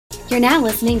You're now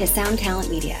listening to Sound Talent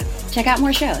Media. Check out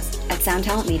more shows at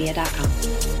soundtalentmedia.com.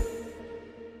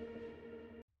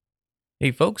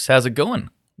 Hey folks, how's it going?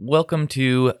 Welcome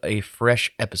to a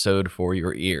fresh episode for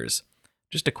your ears.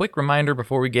 Just a quick reminder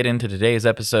before we get into today's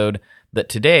episode that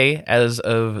today, as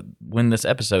of when this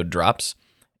episode drops,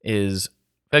 is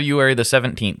February the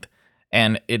 17th,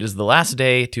 and it is the last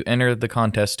day to enter the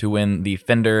contest to win the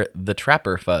Fender The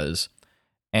Trapper Fuzz.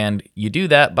 And you do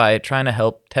that by trying to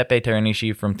help Tepe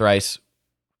Teranishi from Thrice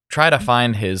try to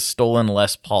find his stolen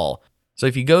Les Paul. So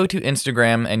if you go to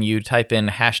Instagram and you type in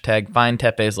hashtag find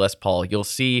Tepe's Les Paul, you'll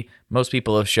see most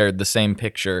people have shared the same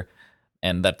picture,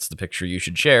 and that's the picture you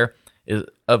should share, is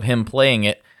of him playing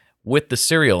it with the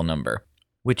serial number,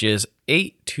 which is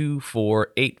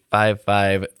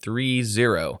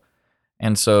 824-85530.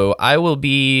 And so I will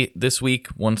be, this week,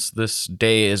 once this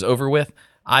day is over with,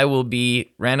 I will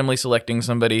be randomly selecting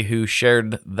somebody who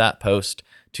shared that post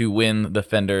to win the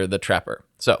Fender The Trapper.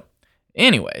 So,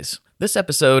 anyways, this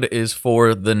episode is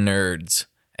for the nerds,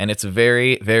 and it's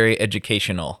very, very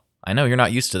educational. I know you're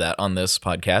not used to that on this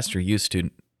podcast. You're used to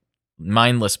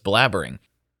mindless blabbering.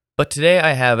 But today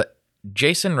I have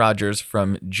Jason Rodgers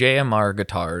from Jayemar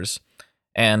Guitars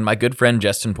and my good friend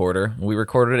Justin Porter. We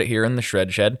recorded it here in the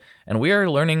Shred Shed, and we are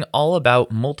learning all about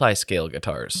multiscale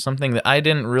guitars, something that I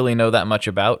didn't really know that much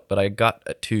about, but I got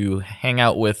to hang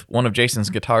out with one of Jason's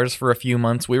guitars for a few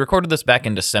months. We recorded this back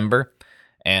in December,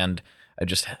 and I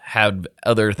just had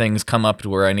other things come up to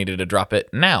where I needed to drop it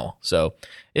now. So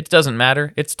it doesn't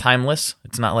matter. It's timeless.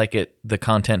 It's not like the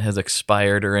content has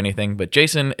expired or anything, but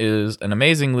Jason is an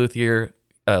amazing luthier,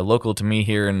 local to me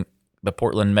here in the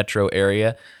Portland metro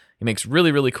area. He makes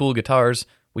really, really cool guitars.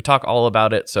 We talk all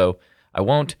about it, so I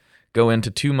won't go into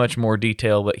too much more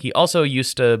detail, but he also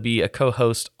used to be a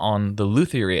co-host on the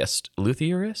Luthierist?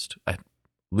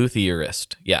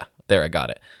 Yeah, there, I got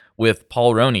it. With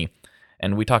Paul Roney,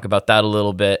 and we talk about that a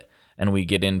little bit, and we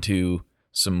get into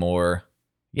some more,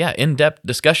 in-depth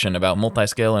discussion about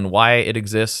multiscale and why it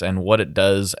exists and what it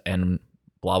does and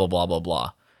blah, blah, blah, blah,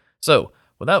 blah. So,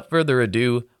 without further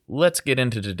ado, let's get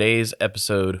into today's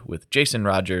episode with Jason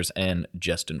Rodgers and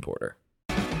Justin Porter.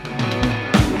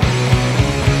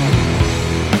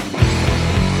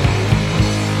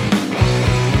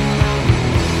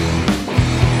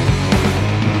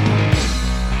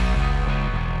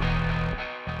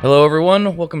 Hello,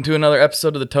 everyone. Welcome to another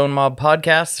episode of the Tone Mob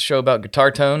Podcast, the show about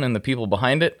guitar tone and the people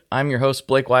behind it. I'm your host,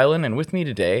 Blake Weiland, and with me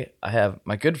today, I have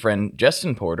my good friend,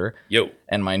 Justin Porter. Yo.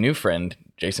 And my new friend,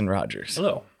 Jason Rodgers.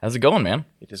 Hello. How's it going, man?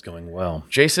 It is going well.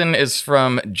 Jason is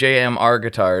from Jayemar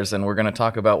Guitars, and we're going to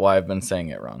talk about why I've been saying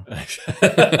it wrong. It's,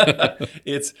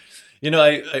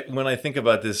 I when I think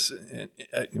about this,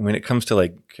 when it comes to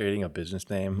like creating a business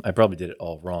name, I probably did it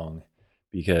all wrong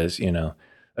because,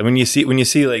 when you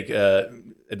see like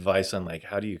advice on like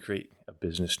how do you create a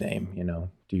business name,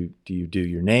 do you do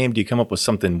your name? Do you come up with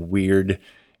something weird,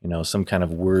 some kind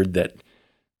of word that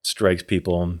strikes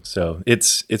people? So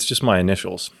it's just my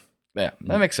initials. Yeah,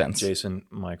 that makes sense. Jason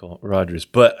Michael Rodgers,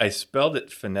 but I spelled it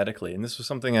phonetically, and this was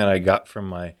something that I got from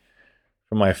my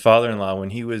father-in-law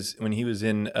when he was in he was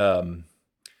in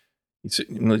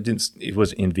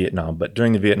Vietnam, but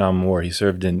during the Vietnam War he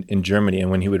served in Germany,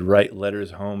 and when he would write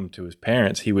letters home to his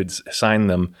parents, he would sign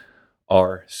them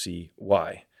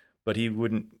RCY, but he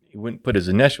wouldn't put his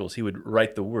initials. He would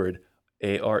write the word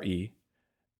ARESEEWHY.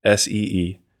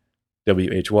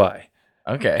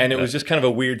 Okay. And it was just kind of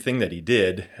a weird thing that he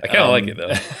did. I kind of like it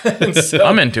though. So,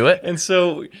 I'm into it. And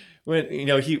so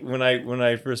when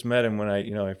I first met him, when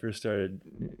I first started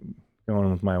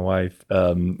going with my wife,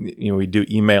 we do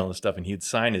email and stuff, and he'd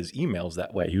sign his emails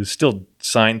that way. He would still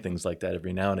sign things like that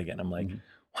every now and again. I'm like,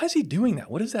 why is he doing that?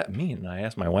 What does that mean? And I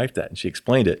asked my wife that, and she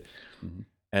explained it. Mm-hmm.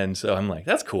 And so I'm like,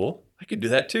 that's cool. I could do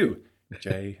that too.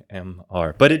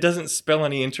 Jayemar, but it doesn't spell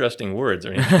any interesting words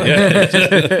or anything.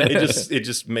 It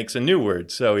just makes a new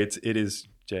word. So it is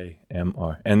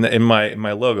Jayemar, and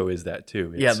my logo is that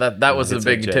too. That was a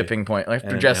big tipping point.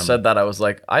 After Jess said that, I was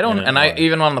like, I don't. And I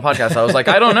even on the podcast, I was like,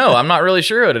 I don't know. I'm not really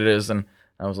sure what it is. And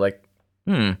I was like,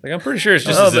 Like I'm pretty sure it's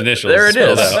just his initials. There it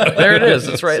is. There it is.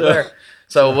 It's right there.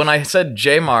 So when I said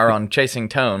Jayemar on Chasing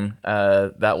Tone,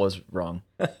 that was wrong.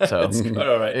 So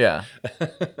all right. Yeah.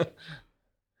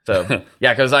 So,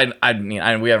 yeah, because we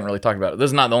haven't really talked about it. This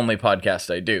is not the only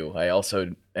podcast I do. I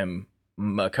also am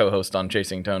a co-host on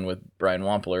Chasing Tone with Brian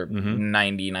Wampler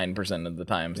 99% of the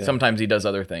time. Yeah. Sometimes he does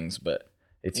other things, but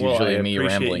it's usually me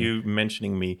rambling. I appreciate you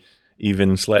mentioning me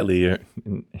even slightly.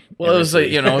 Well, it was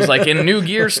like, it was like in new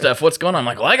gear stuff, what's going on? I'm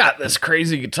like, well, I got this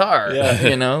crazy guitar,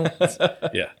 Yeah.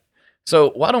 Yeah.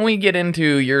 So why don't we get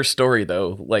into your story,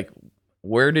 though? Like,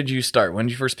 where did you start? When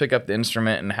did you first pick up the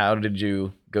instrument, and how did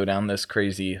you go down this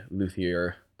crazy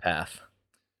luthier path?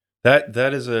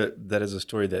 That is a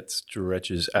story that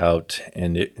stretches out,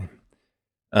 and it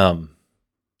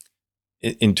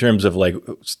in terms of like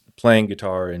playing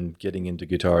guitar and getting into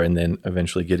guitar, and then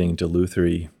eventually getting into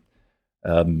lutherie.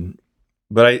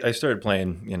 But I started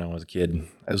playing, as a kid.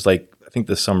 I was like, I think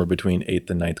the summer between 8th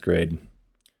and ninth grade.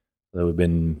 That would have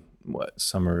been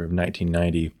summer of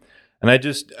 1990, and I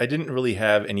didn't really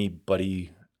have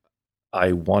anybody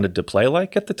I wanted to play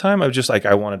like at the time. I was just like,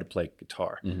 I wanted to play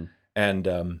guitar,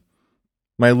 and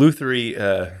my lutherie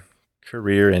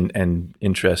career and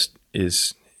interest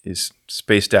is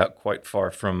spaced out quite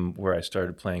far from where I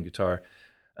started playing guitar.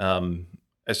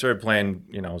 I started playing,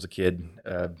 as a kid,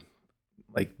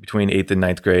 like between 8th and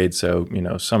ninth grade. So,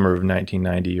 summer of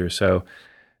 1990 or so.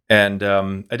 And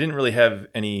I didn't really have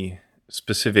any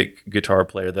specific guitar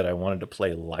player that I wanted to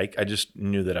play like. I just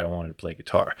knew that I wanted to play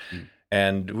guitar.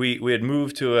 And we had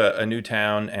moved to a new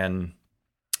town, and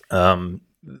I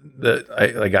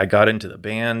got into the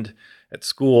band at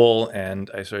school,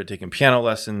 and I started taking piano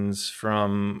lessons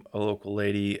from a local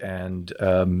lady, and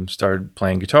started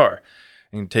playing guitar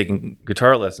and taking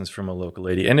guitar lessons from a local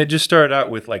lady. And it just started out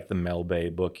with like the Mel Bay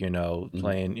book,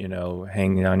 playing,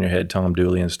 Hanging on Your Head, Tom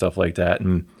Dooley and stuff like that.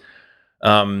 And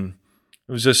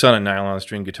it was just on a nylon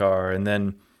string guitar. And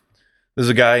then there's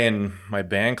a guy in my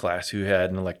band class who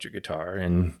had an electric guitar,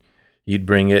 and he'd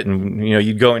bring it, and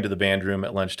you'd go into the band room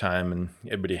at lunchtime, and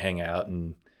everybody hang out,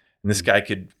 and this guy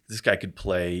could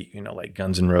play, like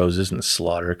Guns N' Roses and the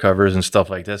Slaughter covers and stuff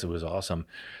like this. It was awesome.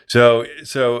 So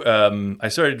I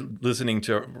started listening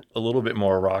to a little bit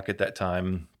more rock at that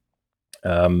time.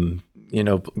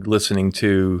 Listening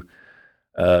to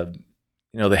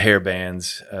the hair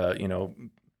bands,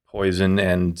 Poison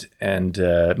and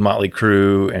Motley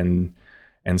Crue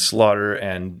and Slaughter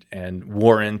and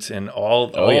Warrant and all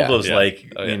those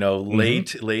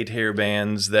late hair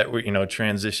bands that were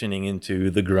transitioning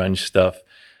into the grunge stuff.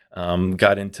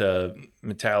 Got into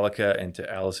Metallica, into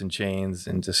Alice in Chains,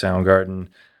 into Soundgarden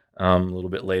a little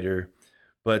bit later,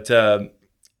 but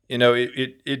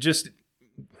it just,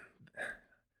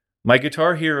 my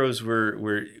guitar heroes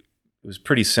were it was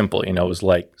pretty simple. It was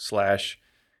like Slash,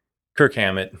 Kirk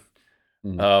Hammett,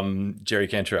 Jerry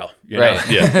Cantrell, right?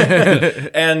 Yeah.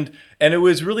 and it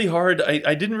was really hard.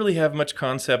 I didn't really have much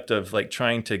concept of like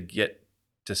trying to get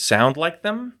to sound like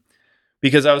them,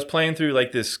 because I was playing through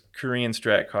like this Korean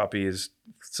Strat copy, is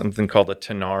something called a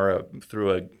Tanara,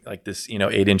 through this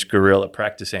 8-inch Gorilla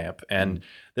practice amp, and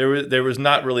there was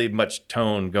not really much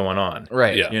tone going on,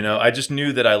 right? Yeah. I just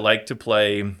knew that I liked to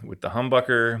play with the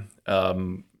humbucker,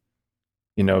 tone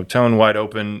wide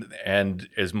open, and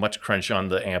as much crunch on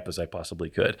the amp as I possibly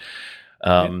could.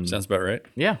 Sounds about right.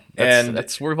 Yeah,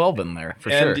 that's we've all been there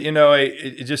for sure. And I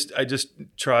just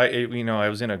try. I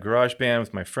was in a garage band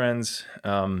with my friends.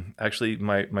 Actually,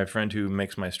 my friend who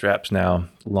makes my straps now,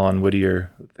 Lon Whittier,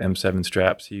 with M7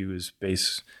 straps. He was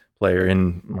bass player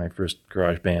in my first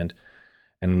garage band,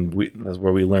 and that's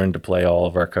where we learned to play all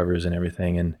of our covers and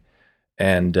everything.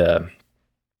 There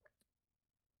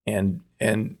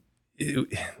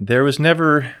was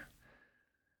never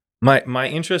my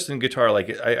interest in guitar.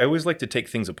 Like I always like to take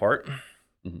things apart.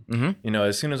 Mm-hmm.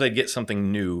 As soon as I get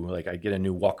something new, like I get a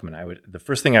new Walkman, the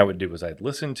first thing I would do was I'd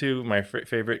listen to my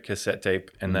favorite cassette tape,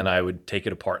 and then I would take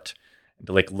it apart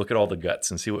to like look at all the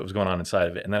guts and see what was going on inside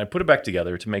of it, and then I put it back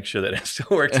together to make sure that it still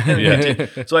worked.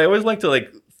 So I always like to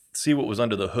like see what was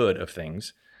under the hood of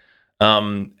things.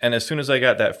 And as soon as I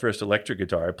got that first electric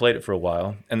guitar, I played it for a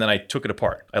while, and then I took it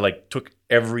apart. I like took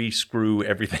every screw,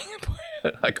 everything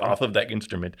like off of that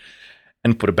instrument,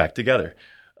 and put it back together.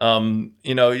 You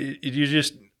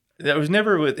just, that was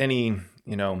never with any,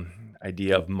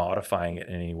 idea of modifying it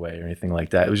in any way or anything like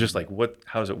that. It was just like,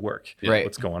 how does it work? Right.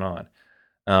 What's going on?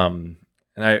 And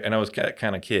I was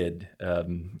kind of kid,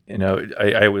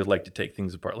 I always like to take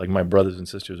things apart. Like my brothers and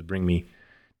sisters would bring me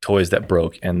toys that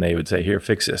broke, and they would say, "Here,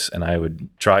 fix this." And I would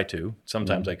try to.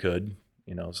 Sometimes I could,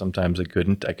 sometimes I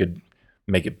couldn't. I could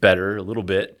make it better a little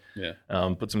bit. Yeah.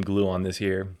 Put some glue on this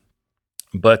here.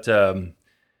 But, I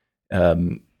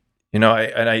have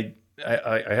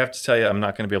to tell you, I'm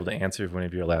not going to be able to answer one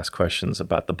of your last questions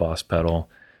about the Boss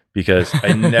pedal, because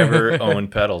I never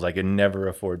owned pedals. I could never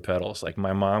afford pedals. Like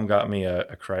my mom got me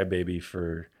a Crybaby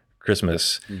for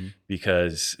Christmas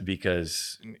because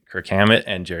Kirk Hammett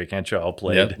and Jerry Cantrell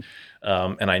played,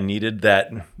 and I needed that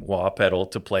wah pedal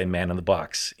to play Man in the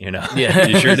Box. Yeah,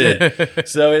 you sure did.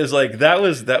 So it was like that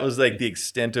was like the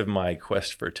extent of my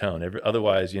quest for tone.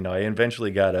 Otherwise, I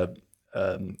eventually got a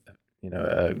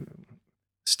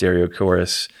stereo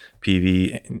chorus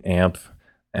PV amp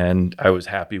and I was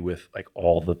happy with like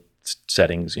all the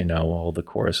settings, all the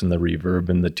chorus and the reverb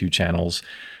and the 2 channels,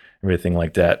 everything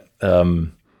like that.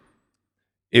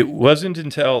 It wasn't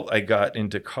until I got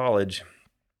into college,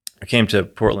 I came to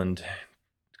Portland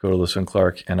to go to Lewis and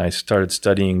Clark, and I started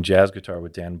studying jazz guitar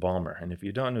with Dan Ballmer. And if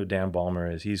you don't know who Dan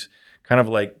Ballmer is, he's kind of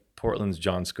like Portland's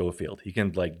John Scofield. He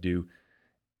can like do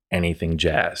anything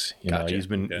jazz. Gotcha.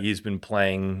 He's been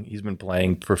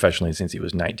playing professionally since he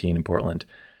was 19 in Portland.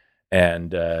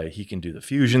 And he can do the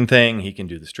fusion thing. He can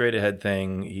do the straight ahead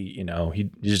thing. He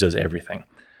just does everything.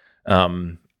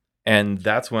 And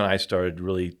that's when I started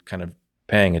really kind of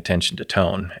paying attention to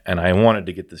tone, and I wanted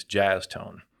to get this jazz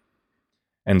tone.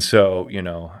 And so,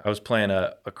 I was playing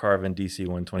a Carvin DC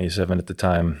 127 at the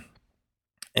time.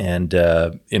 And,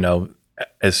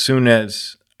 as soon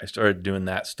as I started doing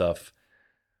that stuff,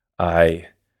 I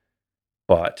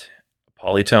bought a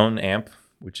Polytone amp,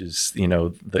 which is,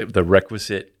 the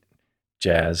requisite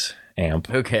jazz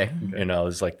amp. Okay.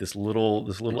 It's like this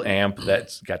little amp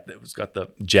that's got the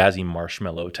jazzy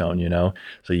marshmallow tone,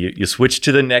 So you switch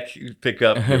to the neck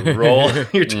pickup, you roll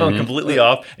your tone completely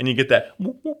off, and you get that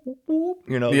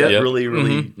that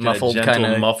really muffled,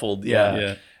 gentle, muffled,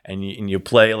 yeah. And you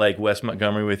play like Wes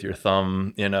Montgomery with your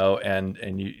thumb,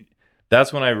 and you.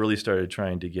 That's when I really started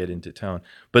trying to get into tone.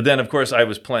 But then, of course, I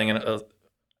was playing a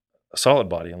solid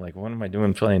body. I'm like, what am I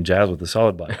doing playing jazz with a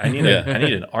solid body? I need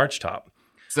an arch top.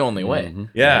 It's the only way. Mm-hmm.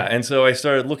 Yeah. And so I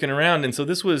started looking around, and so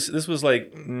this was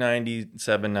like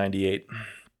 97, 98.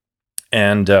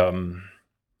 And at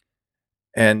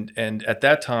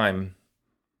that time,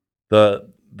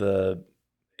 the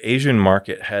Asian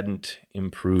market hadn't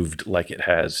improved like it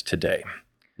has today.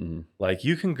 Mm-hmm. Like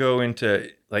you can go into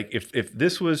like if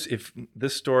this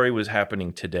story was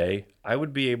happening today, I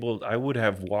would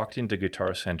have walked into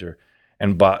Guitar Center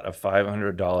and bought a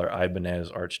 $500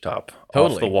 Ibanez arch top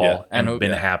off the wall and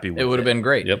been happy with it. It would have been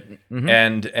great. Yep.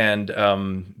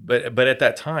 Mm-hmm. But at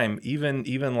that time, even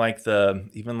like the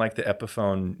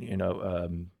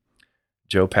Epiphone,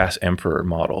 Joe Pass Emperor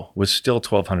model was still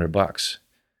 $1,200.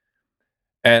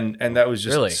 And that was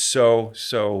just really?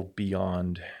 so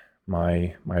beyond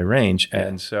my range.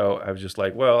 And so I was just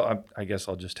like, well, I guess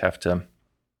I'll just have to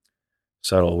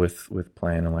settle with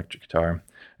playing electric guitar.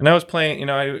 And I was playing,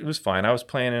 it was fine. I was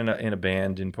playing in a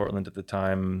band in Portland at the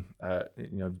time,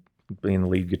 being the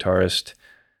lead guitarist.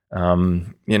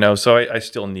 So I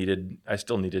still needed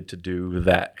to do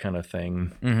that kind of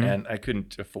thing. Mm-hmm. And I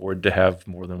couldn't afford to have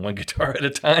more than one guitar at a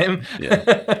time.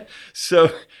 Yeah.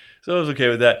 So I was okay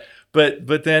with that.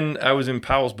 But then I was in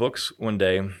Powell's Books one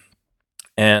day,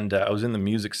 and I was in the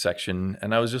music section,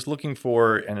 and I was just looking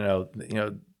for, and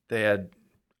they had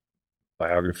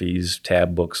biographies,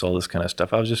 tab books, all this kind of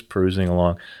stuff. I was just perusing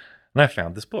along, and I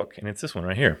found this book, and it's this one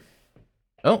right here.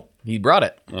 Oh, he brought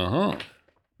it. Uh-huh.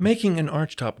 Making an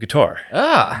Archtop Guitar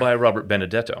by Robert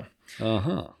Benedetto.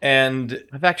 Uh-huh. And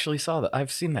I've actually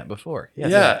I've seen that before.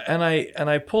 Yes. Yeah, and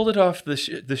I pulled it off the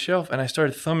shelf, and I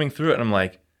started thumbing through it, and I'm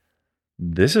like,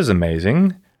 this is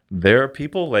amazing. There are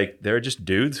people they're just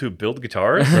dudes who build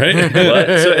guitars, right?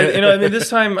 So, this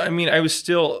time, I was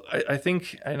still, I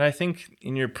think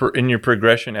in your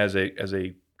progression as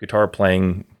a guitar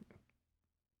playing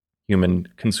human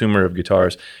consumer of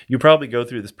guitars, you probably go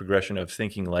through this progression of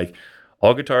thinking like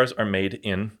all guitars are made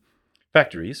in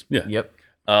factories. Yeah. Yep.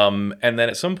 And then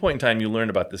at some point in time, you learn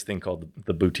about this thing called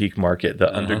the boutique market,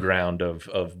 the underground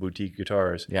of boutique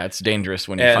guitars. Yeah, it's dangerous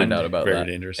when you find out about that. Very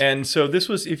dangerous. And so this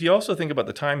was, if you also think about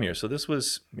the time here, so this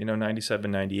was, 97,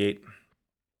 98.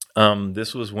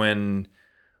 This was when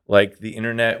the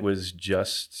internet was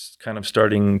just kind of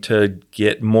starting to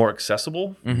get more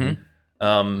accessible.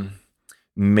 Mm-hmm.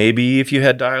 Maybe if you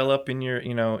had dial-up in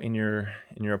your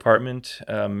apartment,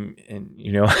 and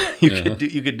you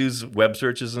could do web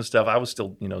searches and stuff. I was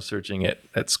still searching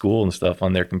at school and stuff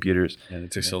on their computers. And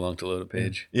it took so long to load a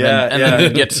page. Yeah, and then you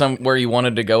get somewhere you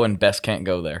wanted to go, and Best can't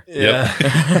go there. Yeah.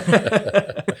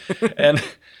 Yep.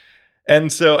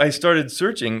 and so I started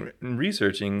searching and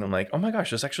researching. I'm like, oh my gosh,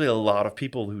 there's actually a lot of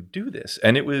people who do this,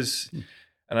 and it was.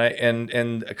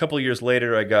 And a couple of years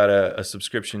later, I got a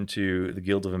subscription to the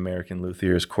Guild of American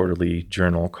Luthiers quarterly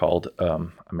journal called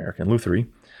American Luthery.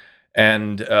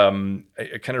 And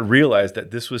I kind of realized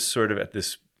that this was sort of at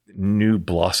this new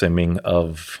blossoming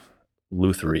of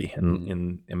Luthery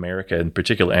in America in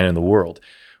particular and in the world,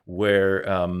 where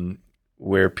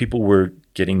people were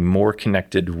getting more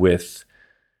connected with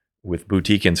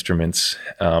boutique instruments,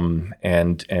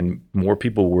 and more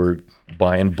people were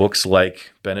buying books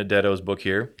like Benedetto's book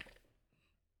here.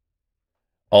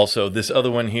 Also, this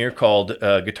other one here called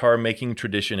Guitar Making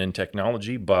Tradition and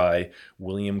Technology by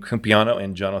William Campiano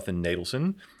and Jonathan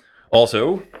Nadelson.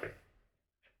 Also,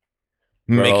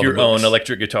 Where are Make all Your the Own books?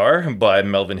 Electric Guitar by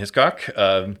Melvin Hiscock,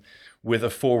 with a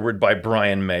foreword by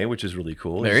Brian May, which is really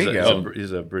cool. There you go.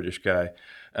 He's a British guy,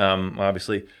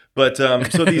 obviously. But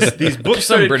so these books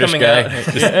Some started British coming guy.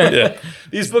 out. Yeah.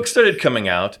 These books started coming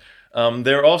out.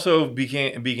 There also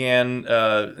began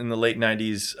in the late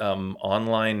 90s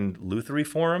online Lutherie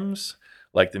forums,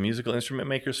 like the Musical Instrument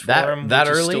Makers Forum, that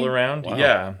which is early? still around. Wow.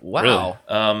 Yeah. Wow.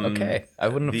 Okay. I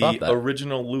wouldn't have thought The that.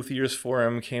 original Luthiers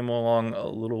Forum came along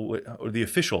or the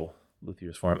official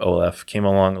Luthiers Forum, OLF, came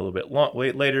along a little bit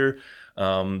later.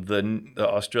 The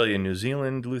Australia New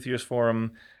Zealand Luthiers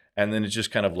Forum, and then it's just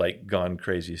kind of like gone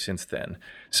crazy since then.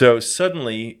 So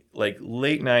suddenly, like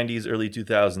late 90s, early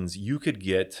 2000s, you could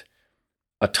get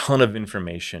a ton of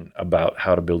information about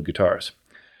how to build guitars.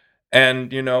 And,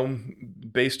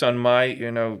 based on my,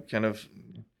 kind of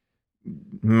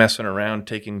messing around,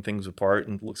 taking things apart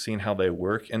and seeing how they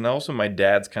work. And also my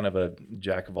dad's kind of a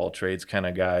jack of all trades kind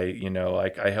of guy.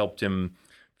 I helped him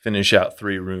finish out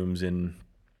 3 rooms in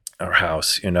our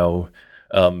house, doing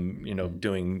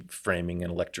framing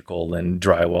and electrical and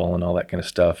drywall and all that kind of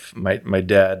stuff. My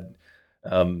dad,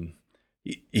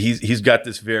 he's got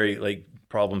this very like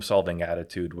problem solving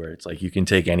attitude where it's like you can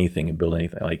take anything and build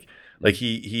anything. Like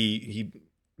he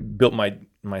built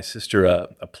my sister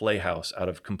a playhouse out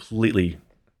of completely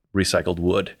recycled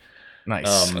wood.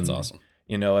 Nice. That's awesome.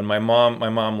 And my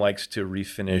mom likes to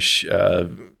refinish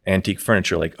antique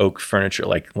furniture, like oak furniture,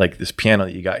 like this piano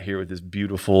that you got here with this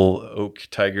beautiful oak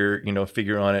tiger,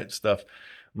 figure on it stuff.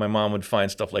 My mom would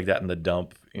find stuff like that in the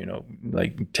dump,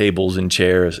 like tables and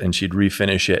chairs, and she'd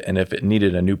refinish it. And if it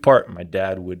needed a new part, my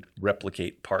dad would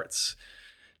replicate parts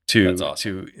That's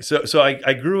awesome. So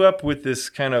I grew up with this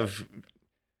kind of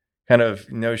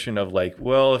notion of like,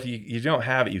 well, if you don't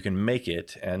have it, you can make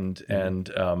it, and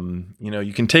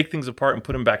you can take things apart and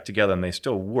put them back together, and they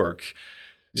still work.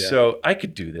 Yeah. So I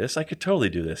could do this. I could totally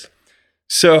do this.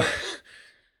 So a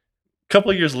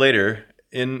couple of years later,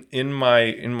 in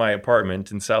my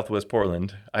apartment in Southwest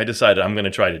Portland, I decided I'm going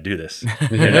to try to do this.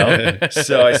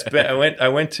 So I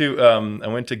went to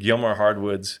Jayemar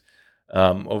Hardwoods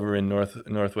over in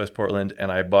Northwest Portland,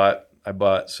 and I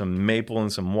bought some maple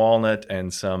and some walnut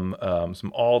and some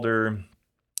alder,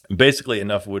 basically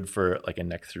enough wood for like a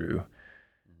neck through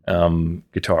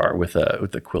guitar with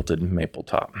a quilted maple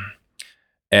top.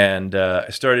 And I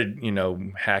started,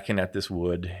 hacking at this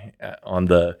wood on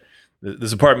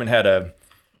this apartment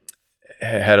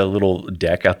had a little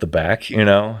deck out the back, and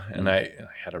I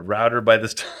had a router by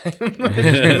this time,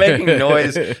 making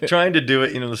noise, trying to do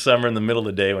it, in the summer in the middle of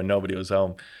the day when nobody was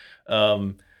home.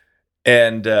 And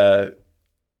that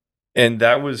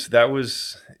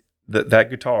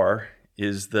guitar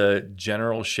is the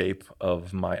general shape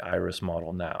of my Iris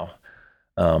model now,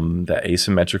 that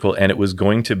asymmetrical, and it was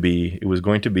going to be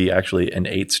actually an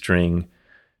 8-string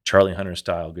Charlie Hunter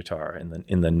style guitar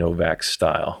in the Novak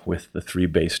style with the 3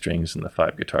 bass strings and the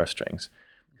 5 guitar strings,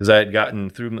 because I had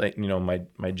gotten through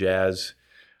my jazz.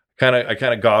 I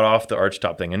kind of got off the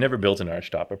archtop thing. I never built an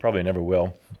archtop. I probably never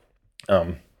will.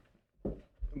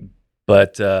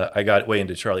 But I got way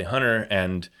into Charlie Hunter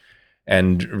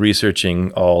and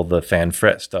researching all the fan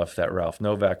fret stuff that Ralph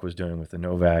Novak was doing with the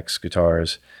Novak's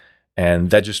guitars. And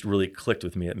that just really clicked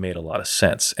with me. It made a lot of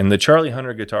sense. And the Charlie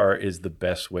Hunter guitar is the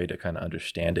best way to kind of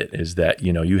understand it, is that,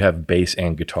 you have bass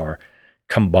and guitar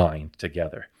combined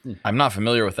together. I'm not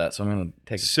familiar with that, so I'm going to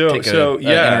take an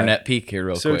internet peek here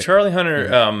real quick. So Charlie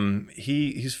Hunter,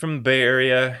 he's from the Bay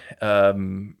Area.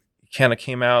 Kind of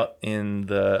came out in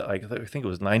I think it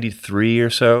was 93 or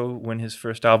so when his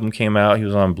first album came out. He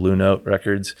was on Blue Note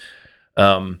Records.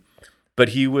 But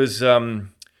he was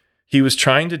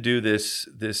trying to do this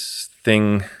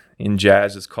thing in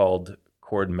jazz. It's called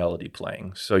chord melody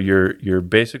playing. So you're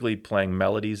basically playing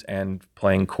melodies and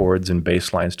playing chords and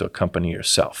bass lines to accompany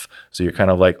yourself. So you're kind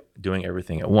of like doing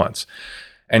everything at once.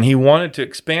 And he wanted to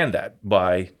expand that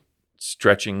by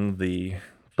stretching the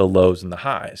lows and the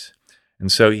highs.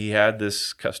 And so he had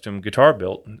this custom guitar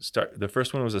built. The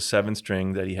first one was a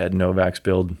 7-string that he had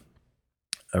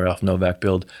Ralph Novak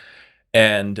build.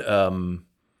 And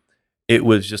it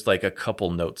was just like a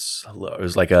couple notes low. It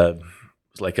was like a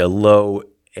low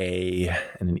A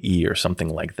and an E or something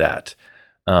like that.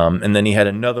 And then he had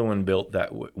another one built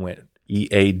that went E,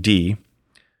 A, D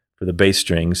for the bass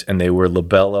strings, and they were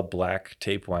labella black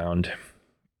tape wound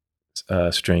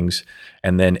strings,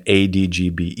 and then A, D, G,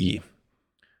 B, E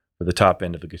for the top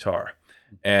end of the guitar.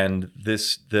 And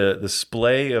the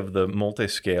display of the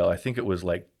multiscale, I think it was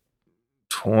like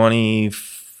 24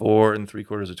 24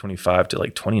 3/4 of 25 to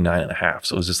like 29 and a half.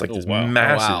 So it was just like this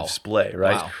massive splay,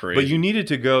 right? Wow. But you needed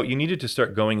to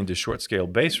start going into short scale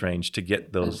bass range to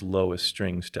get those lowest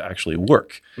strings to actually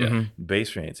work,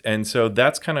 bass range. And so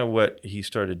that's kind of what he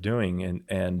started doing.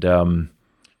 And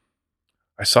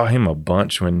I saw him a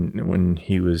bunch when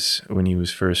he was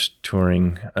first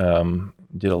touring.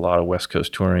 Did a lot of West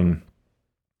Coast touring.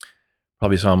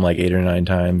 Probably saw him like 8 or 9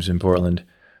 times in Portland.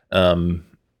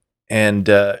 And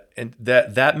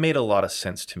that made a lot of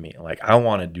sense to me. Like, I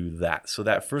want to do that. So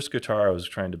that first guitar I was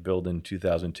trying to build in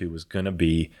 2002 was going to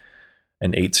be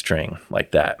an 8-string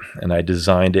like that. And I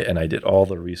designed it, and I did all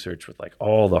the research with like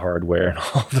all the hardware and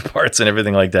all the parts and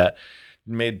everything like that.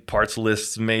 Made parts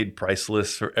lists, made price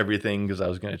lists for everything, because I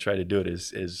was going to try to do it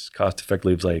as cost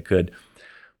effectively as I could.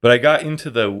 But I got into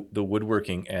the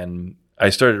woodworking, and I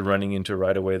started running into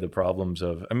right away the problems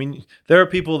of, I mean, there are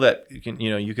people that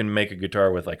you can make a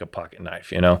guitar with like a pocket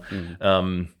knife,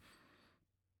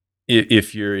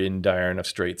 if you're in dire enough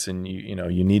straits and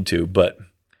you need to, but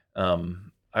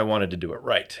I wanted to do it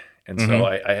right. And so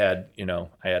I had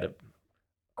a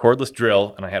cordless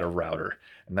drill, and I had a router,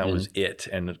 and that was it,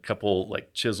 and a couple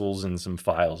like chisels and some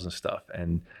files and stuff.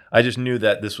 And I just knew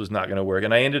that this was not going to work.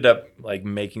 And I ended up like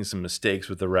making some mistakes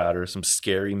with the router, some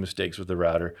scary mistakes with the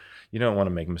router. You don't want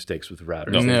to make mistakes with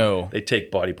routers. No. They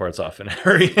take body parts off in a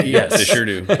hurry. Yes, they sure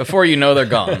do. Before you know, they're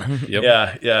gone.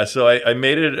 Yep. Yeah. So I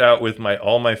made it out with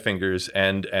all my fingers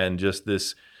and just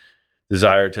this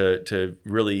desire to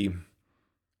really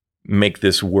make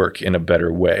this work in a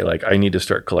better way. Like, I need to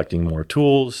start collecting more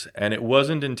tools. And it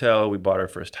wasn't until we bought our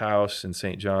first house in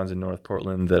St. John's in North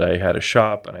Portland that I had a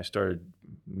shop, and I started,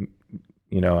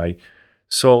 I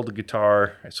sold a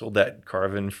guitar. I sold that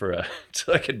Carvin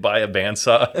so I could buy a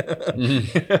bandsaw.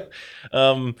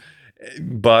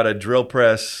 Bought a drill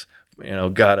press,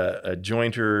 got a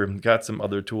jointer, got some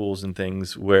other tools and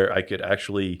things where I could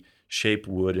actually shape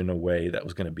wood in a way that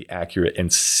was going to be accurate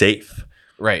and safe.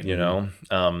 Right.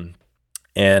 So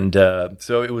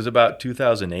it was about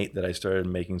 2008 that I started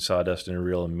making sawdust in a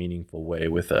real and meaningful way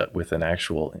with an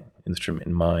actual instrument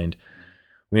in mind.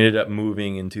 We ended up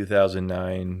moving in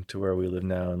 2009 to where we live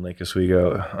now in Lake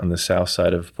Oswego on the south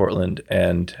side of Portland,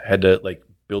 and had to like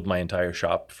build my entire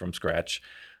shop from scratch,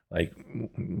 like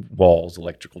walls,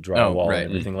 electrical drywall, and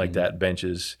everything like that,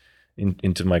 benches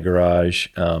into my garage.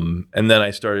 And then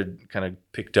I started kind of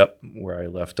picked up where I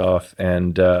left off.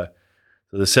 And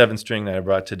so the 7-string that I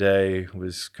brought today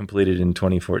was completed in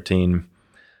 2014.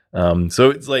 So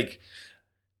it's like,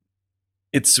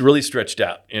 it's really stretched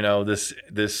out,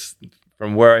 this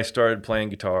from where I started playing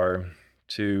guitar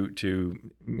to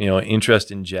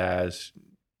interest in jazz,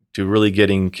 to really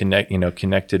getting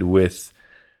connected with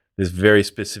this very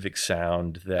specific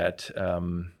sound that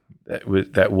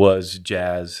was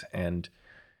jazz, and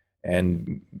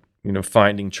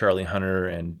finding Charlie Hunter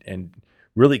and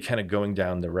really kind of going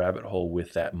down the rabbit hole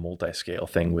with that multiscale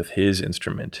thing with his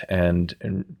instrument, and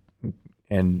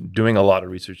doing a lot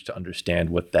of research to understand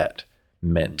what that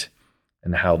meant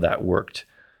and how that worked.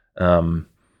 And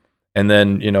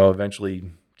then,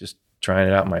 eventually just trying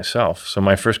it out myself. So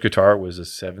my first guitar was a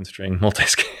 7-string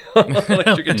multiscale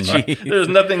electric guitar. There's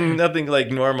nothing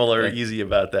like normal or easy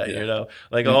about that,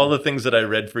 like all the things that I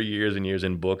read for years and years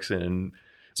in books and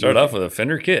start off with a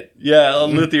Fender kit. Yeah,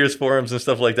 Luthier's forums and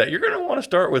stuff like that. You're going to want to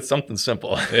start with something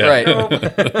simple. Yeah. Right.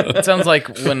 It sounds like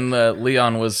when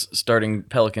Leon was starting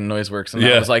Pelican Noiseworks, and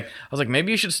I was like,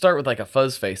 maybe you should start with like a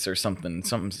fuzz face or something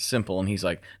simple. And he's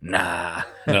like, nah.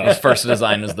 No. His first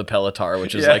design was the Pelotar,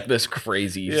 which is like this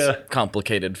crazy,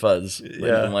 complicated fuzz.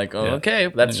 Yeah. I'm like,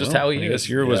 okay, that's just how he is.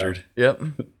 You're a wizard. Yep.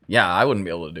 Yeah, I wouldn't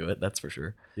be able to do it. That's for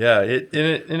sure. Yeah,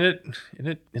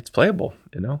 it's playable.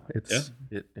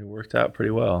 It worked out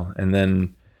pretty well. And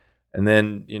then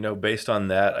based on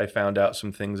that, I found out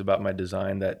some things about my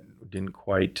design that didn't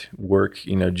quite work,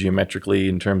 geometrically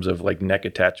in terms of like neck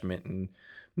attachment and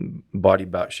body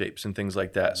bout shapes and things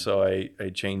like that. So I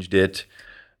changed it.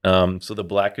 So the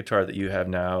black guitar that you have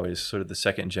now is sort of the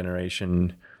second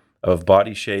generation of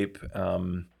body shape.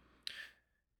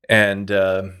 And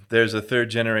there's a third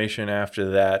generation after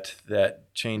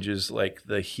that changes like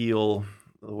the heel,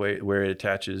 the way where it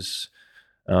attaches.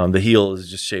 The heel is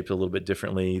just shaped a little bit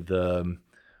differently.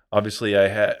 Obviously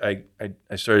I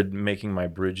started making my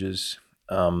bridges.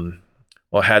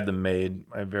 Had them made.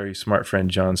 My very smart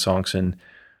friend John Songson,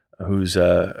 who's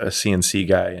a CNC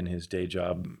guy in his day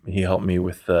job, he helped me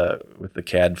with the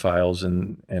CAD files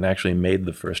and actually made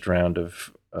the first round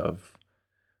of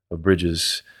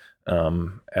bridges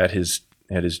at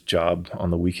his job on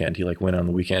the weekend. He like went on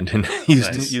the weekend and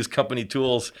used company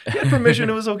tools. He had permission.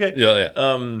 It was okay. Yeah.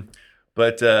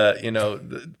 But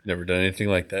Never done anything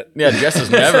like that. Yeah, Jess has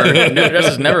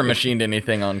never machined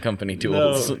anything on company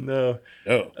tools no.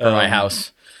 Oh, for my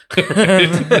house.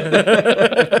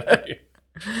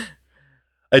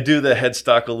 I do the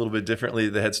headstock a little bit differently.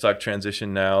 The headstock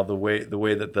transition now, the way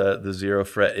that the 0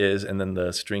 fret is, and then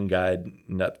the string guide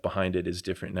nut behind it is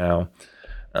different now.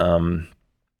 And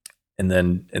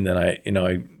then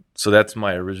I so that's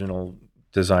my original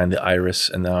design, the Iris,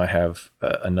 and now I have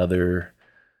another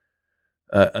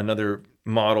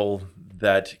model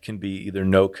that can be either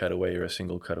no cutaway or a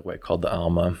single cutaway called the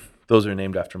Alma. Those are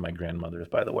named after my grandmothers,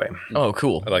 by the way. Oh,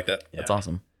 cool. I like that. That's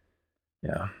awesome.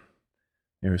 Yeah.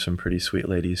 There were some pretty sweet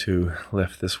ladies who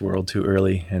left this world too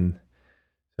early. And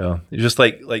so just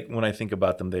like when I think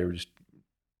about them, they were just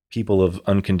people of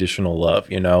unconditional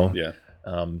love, Yeah.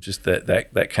 Just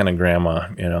that kind of grandma,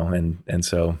 and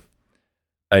so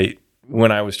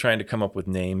when I was trying to come up with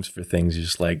names for things,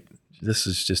 just like, this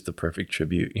is just the perfect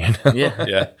tribute, Yeah.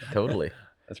 Yeah. Totally.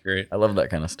 That's great. I love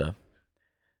that kind of stuff.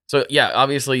 So yeah,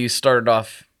 obviously you started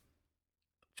off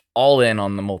all in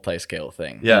on the multiscale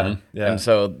thing. Yeah. Yeah. And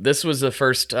so this was the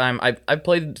first time I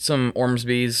played some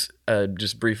Ormsby's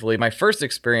just briefly. My first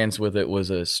experience with it was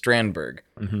a Strandberg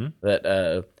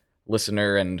that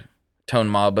listener and Tone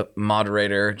Mob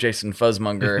moderator Jason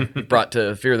Fuzzmonger brought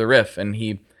to Fear the Riff, and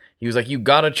he was like, "You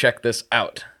gotta check this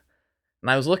out."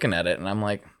 And I was looking at it, and I'm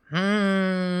like, I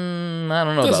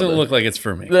don't know. Doesn't about look like it's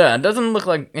for me. Yeah, it doesn't look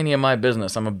like any of my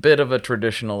business. I'm a bit of a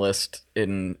traditionalist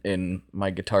in my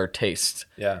guitar taste.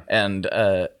 Yeah. And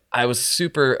I was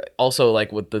super also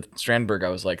like with the Strandberg, I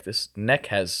was like, this neck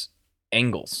has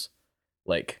angles.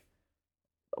 Like,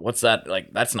 what's that?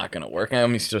 Like, that's not gonna work.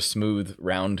 I'm used to smooth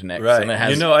round necks, Right. and it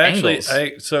has angles.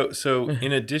 So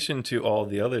in addition to all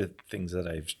the other things that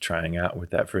I was trying out with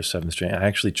that first 7th string, I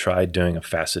actually tried doing a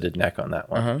faceted neck on that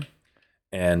one.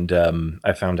 And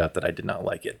I found out that I did not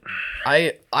like it.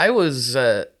 I was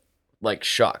like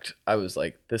shocked. I was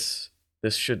like, this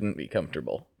shouldn't be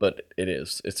comfortable, but it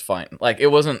is. It's fine. Like, it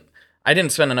wasn't. I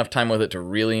didn't spend enough time with it to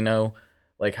really know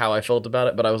like how I felt about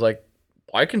it, but I was like,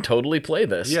 I can totally play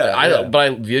this. Yeah.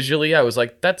 But visually, I was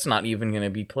like, that's not even going to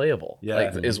be playable. Yeah.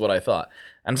 Like, is what I thought.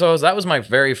 And so that was my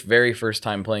very, very first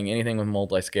time playing anything with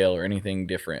multiscale or anything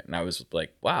different. And I was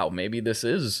like, wow, maybe this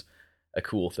is a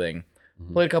cool thing.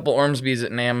 Played a couple Ormsby's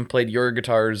at NAMM, played your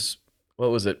guitars,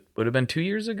 what was it? Would have been 2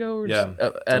 years ago? Or Yeah,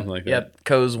 at like that.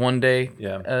 Co's one day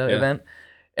event.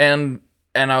 And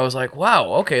I was like,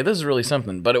 wow, okay, this is really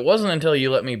something. But it wasn't until you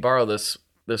let me borrow this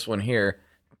one here,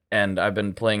 and I've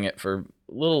been playing it for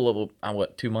a little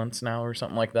 2 months now or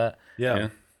something like that. Yeah.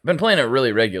 I've been playing it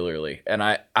really regularly, and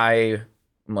I'm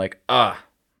like,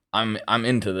 I'm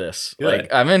into this. Good.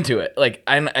 Like, I'm into it. Like,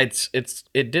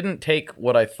 it didn't take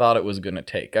what I thought it was gonna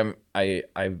take. I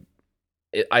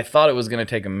thought it was gonna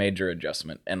take a major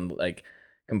adjustment and like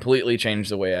completely change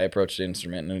the way I approached the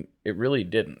instrument, and it really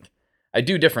didn't. I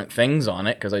do different things on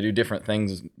it because I do different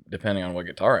things depending on what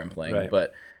guitar I'm playing. Right.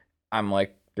 But I'm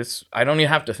like, this. I don't even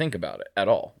have to think about it at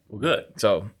all. Well, good.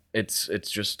 So it's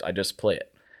just I just play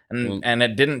it, and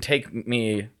it didn't take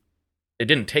me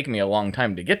a long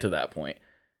time to get to that point.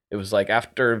 It was like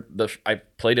after I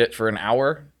played it for an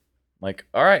hour, like,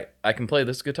 all right, I can play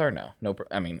this guitar now.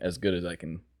 I mean, as good as I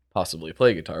can possibly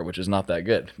play guitar, which is not that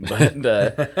good. But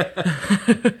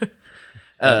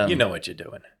you know what you're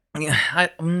doing.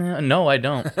 No, I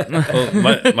don't.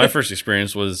 Well, my first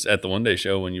experience was at the One Day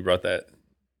show when you brought that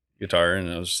guitar,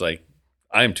 and I was just like,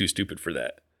 I am too stupid for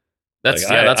that. That's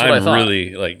what I thought.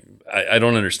 Really like, I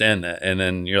don't understand that. And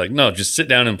then you're like, no, just sit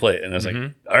down and play it. And I was like,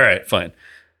 all right, fine.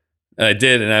 And I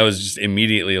did, and I was just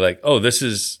immediately like, oh, this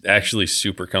is actually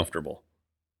super comfortable.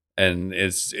 And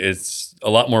it's a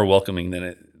lot more welcoming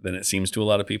than it seems to a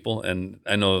lot of people. And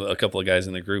I know a couple of guys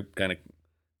in the group kind of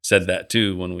said that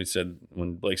too when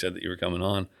Blake said that you were coming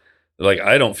on. They're like,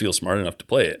 I don't feel smart enough to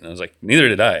play it. And I was like, neither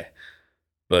did I.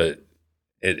 But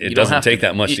it doesn't take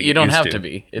that much to get you don't used have to. to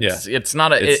be. It's not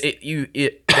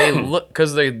they look,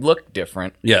 because they look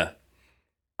different. Yeah.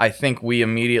 I think we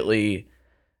immediately,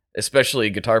 especially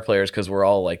guitar players, because we're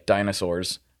all like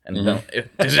dinosaurs. And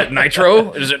is it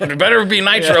nitro? It better be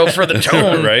nitro for the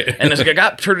tone, right? And it's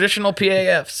got traditional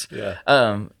PAFs. Yeah.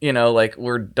 Like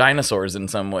we're dinosaurs in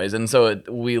some ways, and so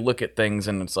we look at things,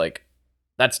 and it's like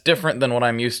that's different than what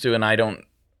I'm used to, and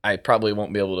I probably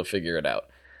won't be able to figure it out.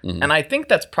 And I think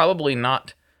that's probably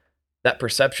not, that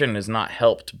perception is not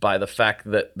helped by the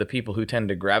fact that the people who tend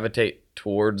to gravitate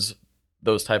towards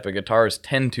those type of guitars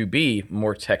tend to be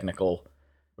more technical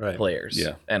players,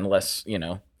 and less,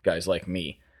 guys like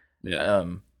me. Yeah.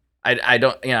 I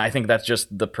don't, I think that's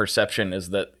just the perception, is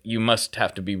that you must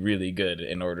have to be really good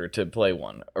in order to play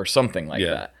one or something like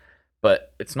that.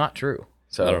 but it's not true.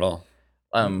 So Not at all.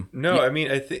 No, I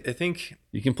mean, I think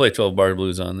You can play 12 bar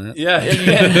blues on that.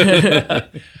 yeah.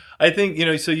 I think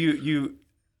So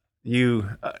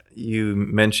you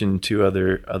mentioned two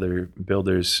other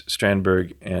builders,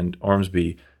 Strandberg and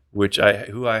Ormsby,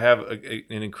 who I have an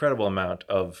incredible amount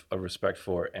of respect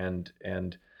for, and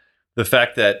the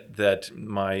fact that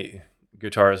my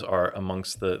guitars are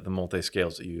amongst the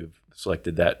multiscales that you've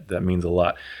selected, that means a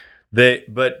lot. But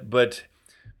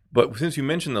since you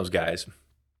mentioned those guys,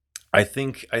 I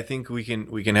think we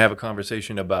can have a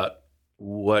conversation about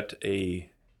what a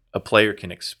player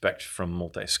can expect from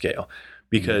multiscale,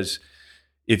 because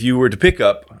if you were to pick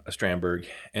up a Strandberg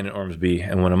and an Ormsby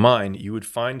and one of mine, you would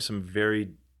find some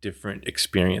very different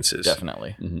experiences.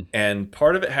 Definitely. And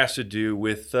part of it has to do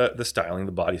with the styling,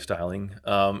 the body styling.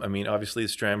 I mean, obviously, the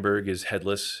Strandberg is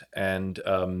headless, and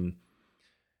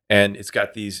it's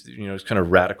got these it's kind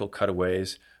of radical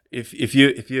cutaways. If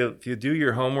you do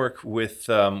your homework with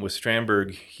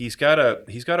Strandberg, he's got a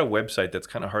website that's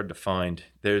kind of hard to find.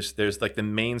 There's like the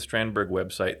main Strandberg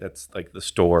website that's like the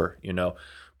store,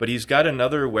 but he's got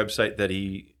another website that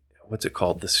what's it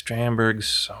called? The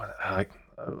Strandbergs.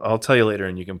 I'll tell you later,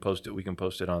 and you can post it. We can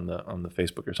post it on the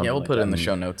Facebook or something. Yeah, we'll like put that. it in the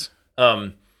show notes.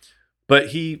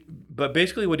 But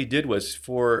basically what he did was,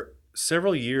 for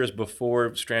several years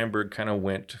before Strandberg kind of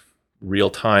went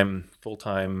real-time,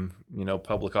 full-time,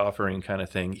 public offering kind of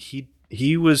thing,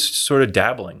 he was sort of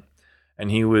dabbling,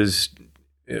 and he was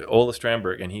Ola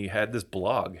Strandberg, and he had this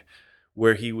blog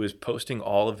where he was posting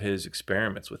all of his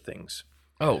experiments with things.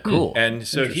 Oh, cool. And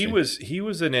so he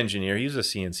was an engineer. He was a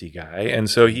CNC guy, and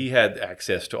so he had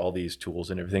access to all these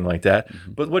tools and everything like that.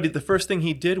 But the first thing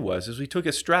he did was he took a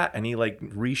Strat and he like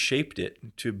reshaped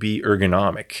it to be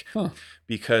ergonomic.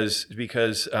 Because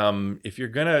if you're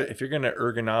gonna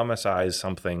ergonomicize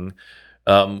something,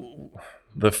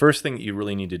 the first thing that you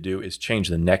really need to do is change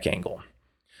the neck angle.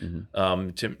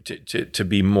 To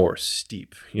be more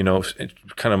steep,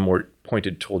 kind of more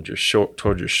pointed towards your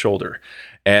shoulder,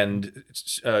 and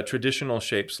traditional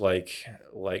shapes like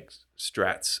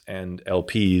Strats and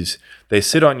LPs, they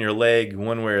sit on your leg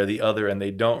one way or the other, and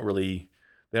they don't really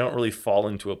fall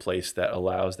into a place that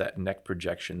allows that neck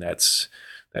projection that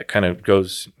kind of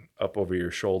goes up over your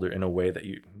shoulder in a way that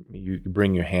you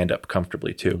bring your hand up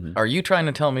comfortably too. Are you trying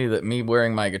to tell me that me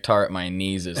wearing my guitar at my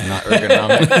knees is not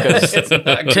ergonomic?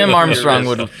 Because Tim Armstrong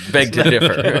would beg to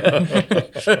differ.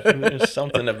 There's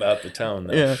something about the tone,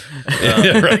 though. Yeah.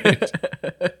 Right.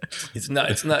 It's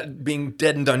not being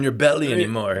deadened on your belly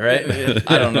anymore, right?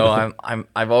 I don't know.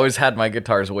 I've always had my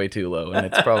guitars way too low, and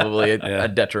it's probably a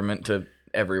detriment to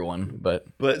everyone. But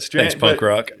thanks, punk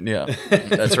rock. Yeah,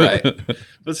 that's right.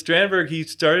 But Strandberg, he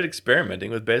started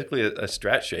experimenting with basically a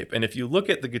Strat shape, and if you look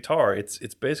at the guitar, it's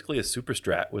basically a super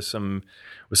Strat with some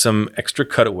extra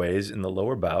cutaways in the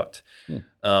lower bout,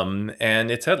 and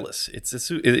it's headless.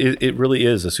 It really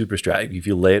is a super Strat. If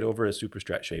you lay it over a super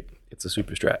Strat shape, it's a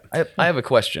super Strat. I have a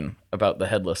question about the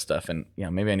headless stuff, and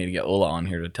maybe I need to get Ola on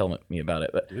here to tell me about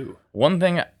it. But one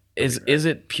thing is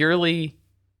it purely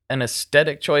an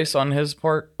aesthetic choice on his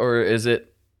part, or is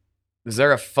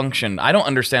there a function? I don't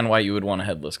understand why you would want a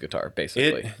headless guitar,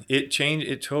 basically.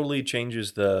 It totally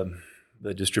changes the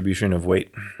distribution of weight.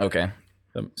 Okay.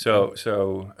 So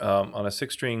on a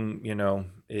 6-string,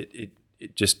 it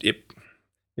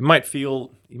might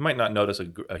feel, you might not notice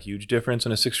a huge difference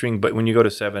in a 6-string, but when you go to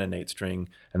 7 and 8-string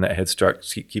and that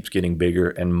headstock keeps getting bigger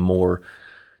and more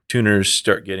tuners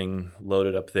start getting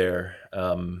loaded up there,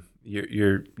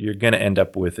 you're going to end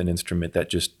up with an instrument that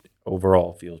just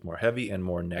overall feels more heavy and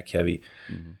more neck heavy.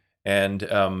 And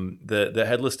the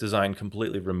headless design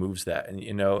completely removes that. And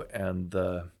and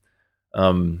the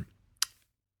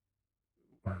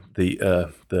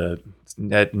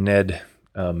Ned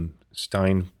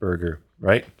Steinberger,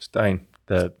 right?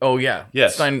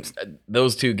 Yes.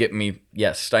 Those two get me.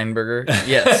 Yes, Steinberger.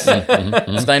 Yes,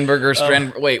 Steinberger.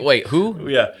 Wait, who?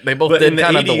 Yeah, they both did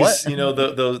kind 80s, of the what?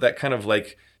 Those that kind of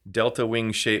like delta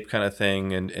wing shape kind of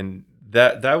thing, and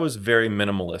that was very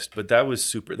minimalist, but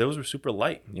those were super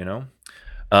light,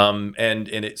 and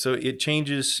it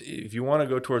changes if you want to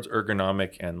go towards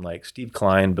ergonomic, and like Steve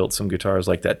Klein built some guitars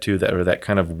like that too, that are that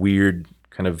kind of weird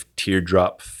kind of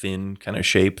teardrop fin kind of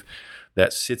shape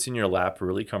that sits in your lap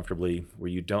really comfortably, where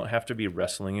you don't have to be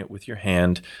wrestling it with your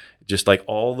hand. Just like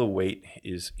all the weight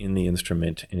is in the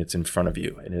instrument and it's in front of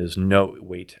you, and there's no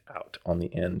weight out on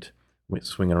the end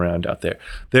swinging around out there.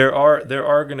 There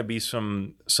are going to be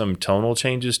some tonal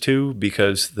changes too,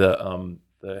 because the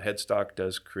headstock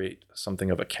does create something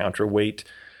of a counterweight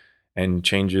and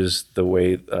changes the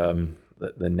way the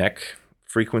neck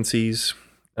frequencies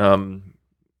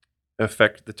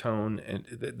affect the tone.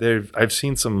 And I've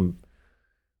seen some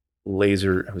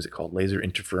laser, what is it called? Laser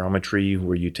interferometry,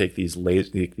 where you take these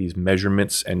these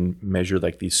measurements and measure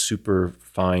like these super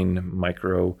fine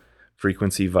micro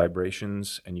frequency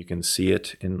vibrations, and you can see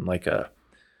it in like a.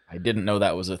 I didn't know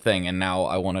that was a thing, and now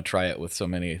I want to try it with so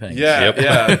many things. Yeah,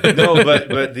 yeah. No,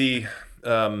 but the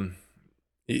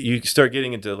you start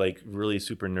getting into like really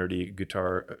super nerdy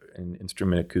guitar and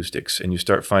instrument acoustics, and you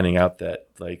start finding out that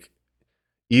like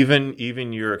even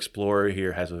your Explorer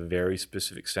here has a very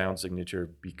specific sound signature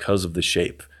because of the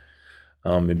shape,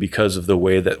 and because of the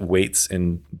way that weights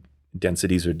and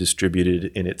densities are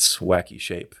distributed in its wacky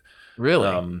shape.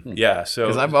 Really? Yeah. So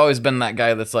because I've always been that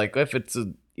guy that's like, if it's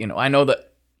I know that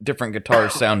different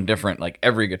guitars sound different. Like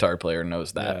every guitar player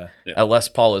knows that. Yeah. A Les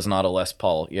Paul is not a Les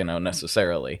Paul,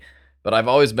 necessarily. But I've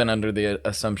always been under the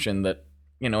assumption that,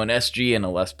 an SG and a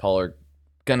Les Paul are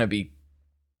gonna be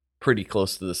pretty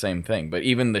close to the same thing. But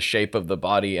even the shape of the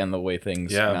body and the way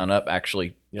things mount up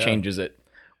actually changes it.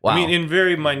 Wow. I mean, in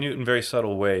very minute and very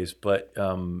subtle ways, but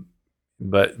taking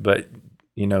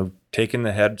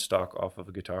the headstock off of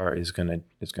a guitar is gonna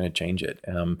change it.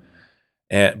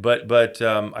 But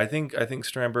I think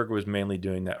Strandberg was mainly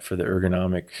doing that for the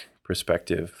ergonomic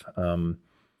perspective, and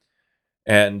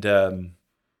then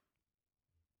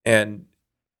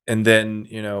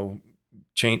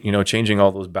changing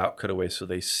all those bout cutaways so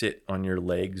they sit on your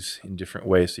legs in different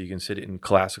ways. So you can sit it in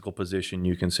classical position,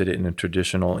 you can sit it in a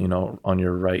traditional, on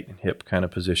your right hip kind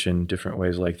of position, different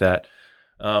ways like that.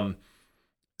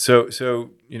 So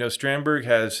Strandberg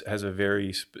has a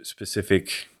very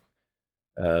specific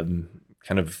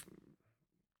kind of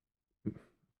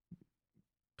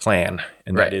plan,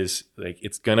 and that is like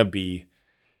it's gonna be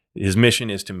his mission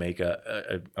is to make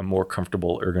a more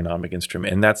comfortable ergonomic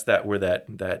instrument, and that's where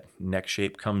that neck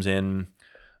shape comes in.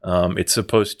 It's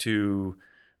supposed to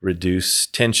reduce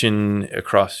tension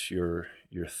across your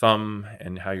thumb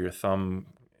and how your thumb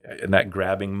and that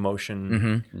grabbing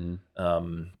motion.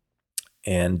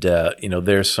 And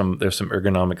there's some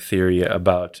ergonomic theory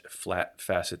about flat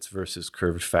facets versus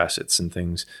curved facets and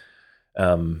things.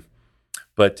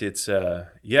 But it's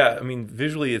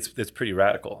visually it's pretty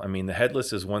radical. I mean, the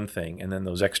headless is one thing, and then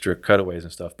those extra cutaways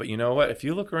and stuff. But you know what? If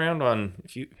you look around on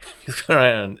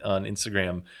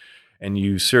Instagram and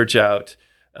you search out,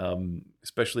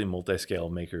 especially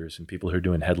multiscale makers and people who are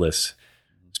doing headless,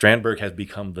 Strandberg has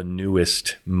become the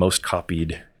newest, most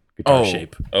copied guitar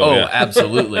shape. Yeah.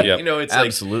 Absolutely. Yep. It's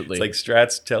absolutely. Like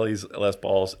Strats, Tellys, Les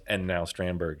Pauls, and now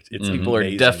Strandberg. It's people are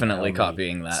definitely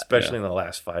copying that, especially in the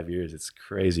last 5 years. It's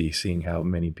crazy seeing how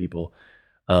many people,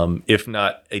 if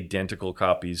not identical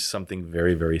copies, something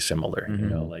very, very similar.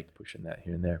 Like pushing that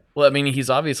here and there. Well, I mean, he's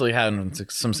obviously had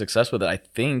some success with it. I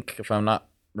think, if I'm not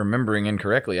remembering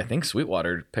incorrectly, I think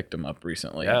Sweetwater picked him up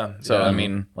recently. Yeah. So I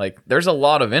mean, like, there's a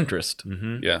lot of interest.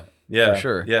 Yeah, for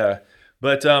sure. Yeah.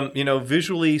 But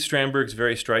visually, Strandberg's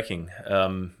very striking,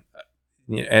 and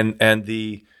we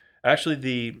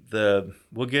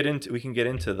can get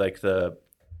into like the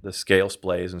scale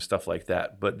splays and stuff like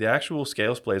that. But the actual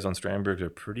scale splays on Strandberg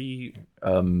are pretty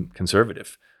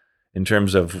conservative in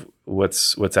terms of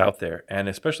what's out there, and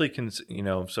especially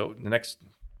So the next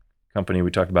company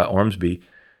we talked about, Ormsby,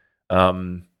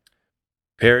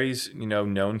 Perry's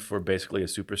known for basically a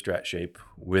super Strat shape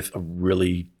with a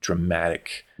really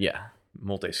dramatic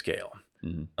multiscale.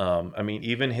 I mean,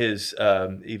 even his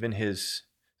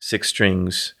 6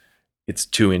 strings, it's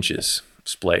 2 inches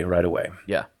splay right away.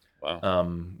 Yeah. Wow.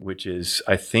 Which is,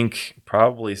 I think,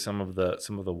 probably some of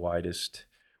the widest.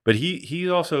 But he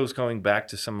also is going back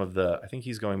to some of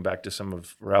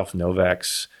Ralph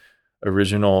Novak's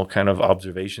original kind of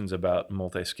observations about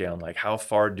multiscale and like how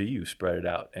far do you spread it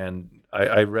out. And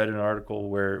I read an article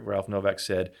where Ralph Novak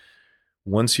said,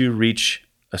 once you reach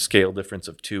a scale difference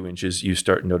of 2 inches, you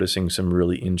start noticing some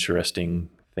really interesting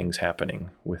things happening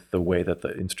with the way that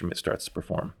the instrument starts to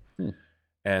perform.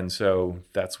 And so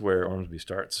that's where Ormsby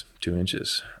starts, 2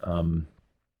 inches.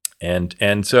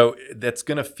 And so that's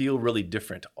going to feel really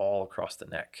different all across the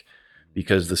neck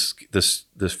because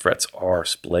this frets are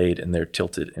splayed and they're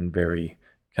tilted in very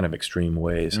kind of extreme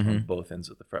ways on both ends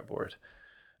of the fretboard.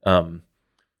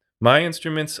 My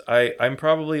instruments, I'm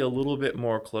probably a little bit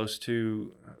more close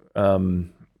to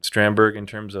Strandberg in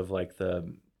terms of like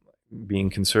the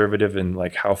being conservative and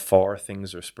like how far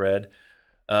things are spread,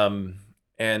 and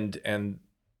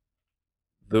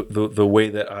the way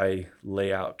that I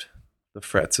lay out the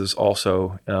frets is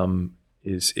also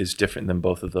is different than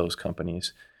both of those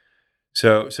companies.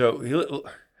 So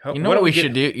what we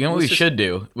should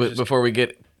do before we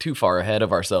get too far ahead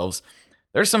of ourselves.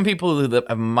 There's some people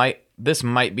that might this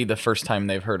might be the first time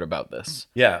they've heard about this.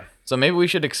 Yeah. So maybe we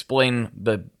should explain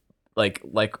the like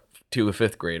to a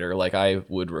fifth grader, like I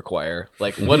would require.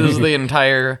 Like, what is the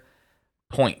entire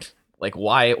point? Like,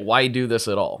 why do this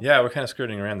at all? Yeah, we're kind of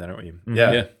skirting around that, aren't we? Mm-hmm.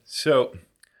 Yeah. So,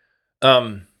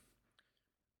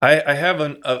 I have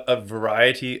a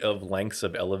variety of lengths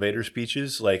of elevator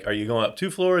speeches. Like, are you going up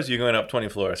 2 floors? Are you going up 20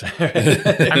 floors?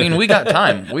 I mean, we got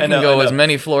time. We can go as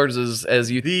many floors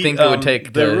as you think it would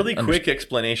take. The really quick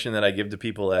explanation that I give to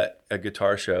people at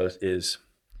guitar shows is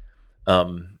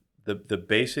the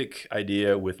basic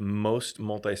idea with most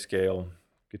multi-scale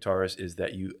guitarists is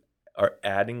that you are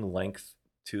adding length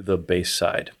to the bass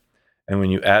side. And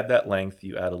when you add that length,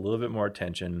 you add a little bit more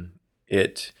tension.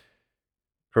 It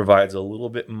provides a little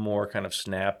bit more kind of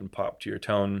snap and pop to your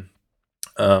tone.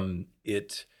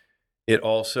 It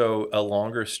also, a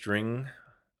longer string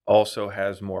also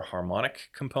has more harmonic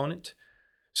component.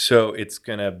 So it's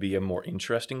going to be a more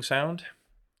interesting sound.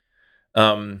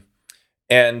 And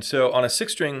so on a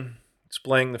 6-string, it's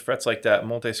playing the frets like that,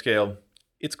 multi-scale,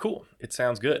 it's cool. It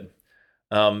sounds good.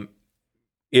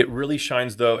 It really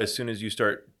shines though as soon as you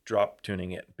start drop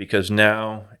tuning it, because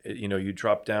now you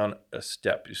drop down a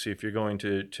step. You see, if you're going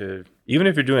to even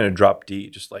if you're doing a drop D,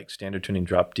 just like standard tuning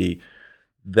drop D,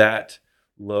 that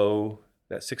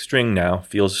 6-string now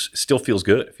still feels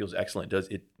good. It feels excellent.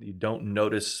 You don't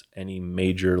notice any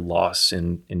major loss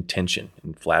in tension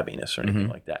and flabbiness or anything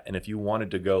like that. And if you wanted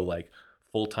to go like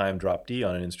full-time drop D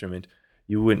on an instrument,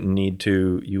 you wouldn't need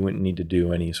to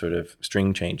do any sort of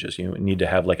string changes. You wouldn't need to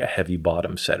have like a heavy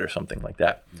bottom set or something like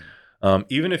that.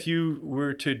 Even if you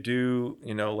were to do,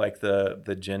 like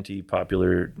the Genty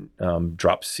popular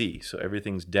drop C, so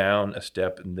everything's down a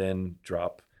step and then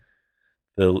drop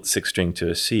the 6-string to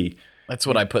a C. That's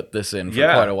what I put this in for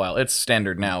quite a while. It's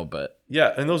standard now, but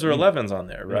yeah, and those are 11s on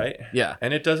there, right? Yeah,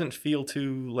 and it doesn't feel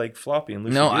too like floppy and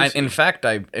loosey. No, in fact,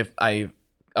 I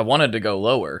wanted to go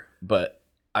lower, but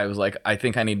I was like, I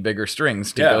think I need bigger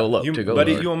strings to go low. But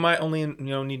you might only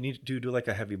need to do like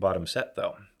a heavy bottom set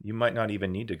though. You might not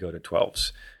even need to go to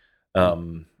 12s,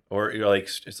 or like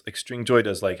String Joy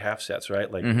does like half sets, right?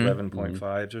 Like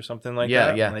 11.5s or something like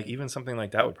that. Yeah. And like even something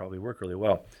like that would probably work really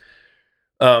well.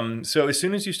 So as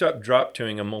soon as you stop drop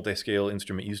tuning a multi-scale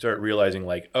instrument, you start realizing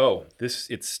like, oh,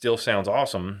 it still sounds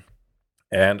awesome.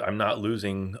 And I'm not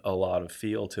losing a lot of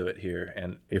feel to it here.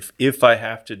 And if I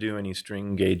have to do any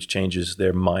string gauge changes,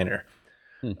 they're minor.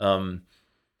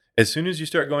 As soon as you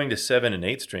start going to 7 and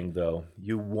 8 string, though,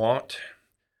 you want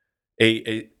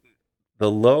the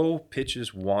low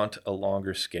pitches want a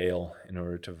longer scale in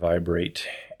order to vibrate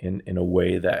in a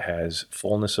way that has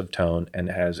fullness of tone and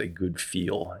has a good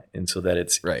feel, and so that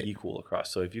it's equal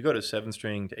across. So if you go to 7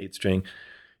 string to 8 string,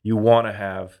 you want to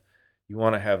have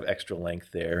extra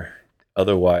length there.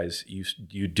 Otherwise,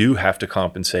 you do have to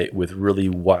compensate with really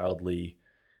wildly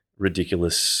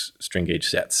ridiculous string gauge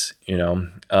sets,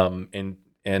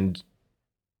 and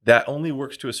that only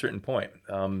works to a certain point.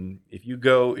 If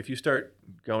you start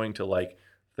going to like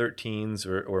 13s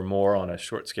or more on a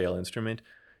short scale instrument,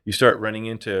 you start running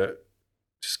into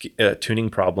tuning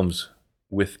problems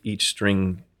with each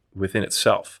string within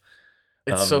itself.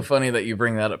 It's so funny that you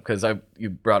bring that up, because you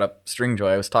brought up String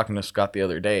Joy. I was talking to Scott the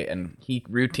other day, and he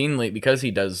routinely, because he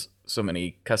does so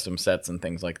many custom sets and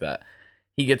things like that,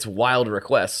 he gets wild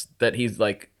requests that he's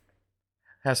like,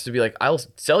 has to be like, I'll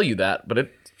sell you that, but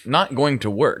it's not going to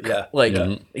work. Yeah.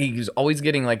 He's always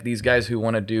getting like these guys who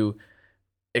want to do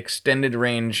extended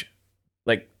range,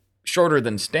 like shorter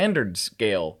than standard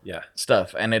scale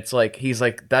stuff, and it's like he's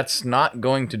like, that's not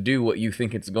going to do what you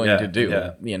think it's going to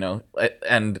do.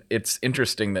 And it's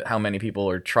interesting that how many people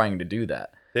are trying to do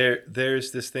that.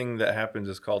 There's this thing that happens,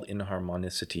 it's called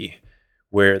inharmonicity,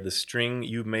 where the string,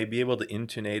 you may be able to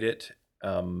intonate it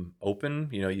open.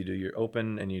 You do your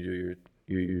open and you do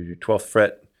your 12th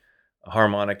fret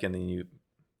harmonic, and then you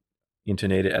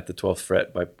intonate it at the 12th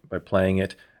fret by playing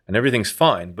it, and everything's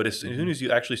fine. But as soon as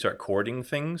you actually start chording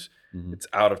things, it's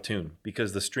out of tune,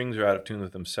 because the strings are out of tune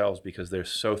with themselves, because they're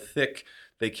so thick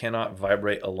they cannot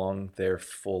vibrate along their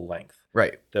full length.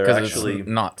 Right. They're actually it's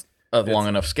not a long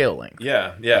enough scale length.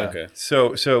 Yeah. Okay.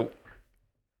 So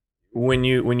when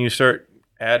you start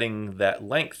adding that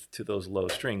length to those low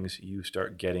strings, you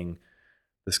start getting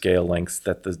the scale lengths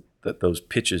that those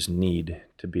pitches need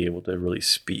to be able to really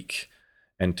speak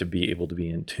and to be able to be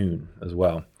in tune as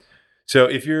well. So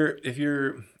if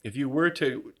you were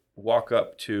to walk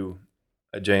up to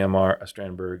a Jayemar, a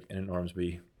Strandberg, and an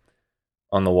Ormsby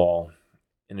on the wall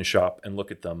in a shop and look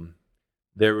at them,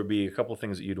 there would be a couple of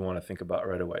things that you'd want to think about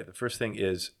right away. The first thing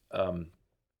is,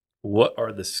 what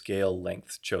are the scale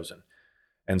lengths chosen?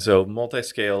 And so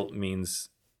multi-scale means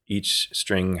each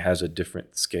string has a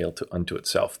different scale unto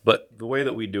itself. But the way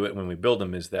that we do it when we build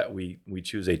them is that we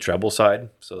choose a treble side,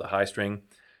 so the high string,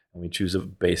 and we choose a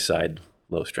bass side,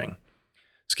 low string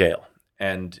scale,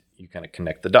 and you kind of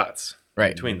connect the dots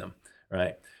between them,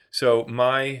 right? So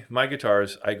my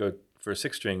guitars, I go for a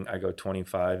 6-string, I go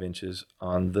 25 inches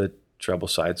on the treble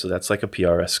side, so that's like a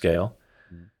PRS scale,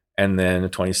 and then a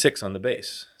 26 on the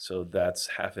bass, so that's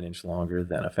half an inch longer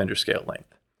than a Fender scale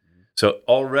length. So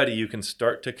already you can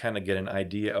start to kind of get an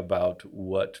idea about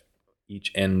what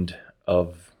each end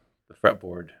of the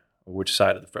fretboard, or which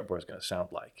side of the fretboard is going to sound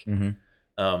like.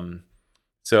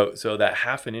 So that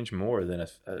half an inch more than a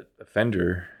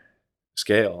Fender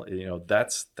scale,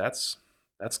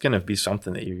 that's going to be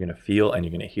something that you're going to feel, and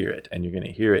you're going to hear it, and you're going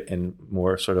to hear it in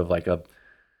more sort of like a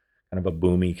kind of a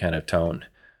boomy kind of tone,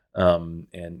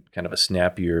 and kind of a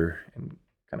snappier and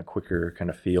kind of quicker kind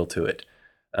of feel to it.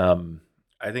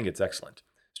 I think it's excellent.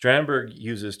 Strandberg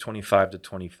uses 25 to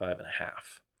 25 and a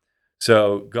half.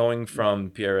 So going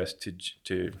from PRS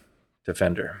to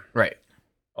Fender, right,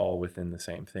 all within the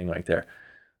same thing right there.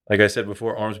 Like I said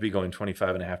before, Ormsby going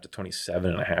 25 and a half to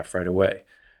 27 and a half right away.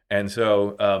 And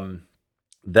so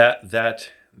that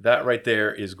right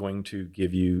there is going to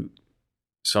give you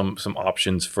some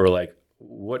options for like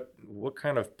what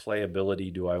kind of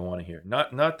playability do I want to hear?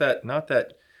 Not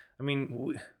that. I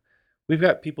mean, we've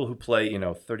got people who play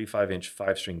 35-inch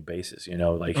 5-string basses.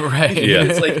 Like right, yeah.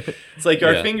 It's like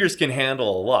our fingers can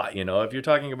handle a lot. If you're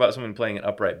talking about someone playing an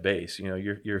upright bass,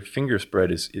 your finger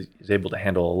spread is able to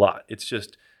handle a lot. It's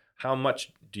just how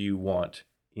much do you want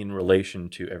in relation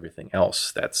to everything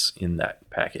else that's in that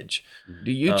package?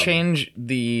 Do you change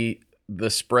the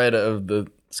spread of the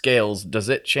scales? Does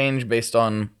it change based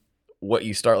on what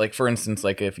you start? Like, for instance,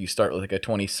 like if you start with like a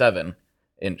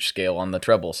 27-inch scale on the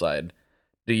treble side,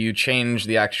 do you change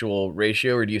the actual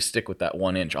ratio, or do you stick with that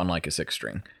 1 inch on like a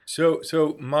 6-string? So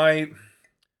my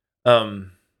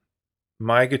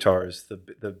guitars,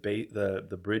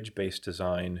 the bridge bass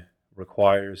design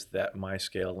requires that my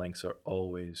scale lengths are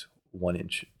always 1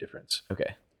 inch difference.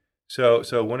 Okay. So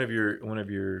one of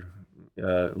your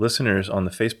listeners on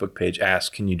the Facebook page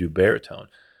asked, "Can you do baritone?"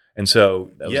 And so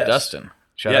that was Dustin.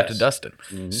 Shout out to Dustin.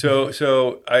 Mm-hmm.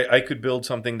 So I could build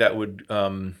something that would,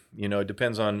 it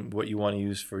depends on what you want to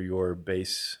use for your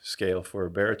bass scale for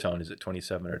baritone. Is it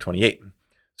 27 or 28?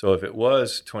 So if it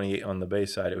was 28 on the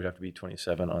bass side, it would have to be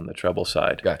 27 on the treble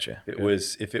side. Gotcha.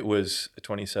 If it was a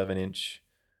 27-inch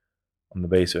on the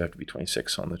bass, it would have to be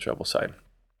 26 on the treble side.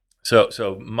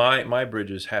 So my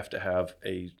bridges have to have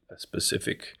a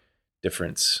specific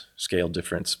scale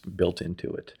difference built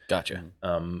into it. Gotcha.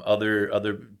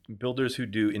 Other builders who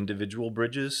do individual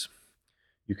bridges,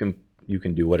 you can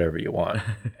do whatever you want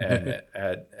and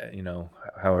add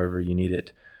however you need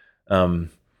it.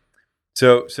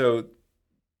 So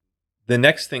the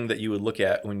next thing that you would look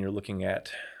at when you're looking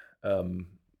at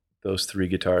those 3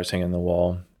 guitars hanging on the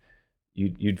wall,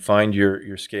 you'd find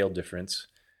your scale difference,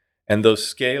 and the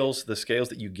scales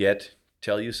that you get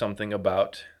tell you something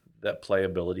about that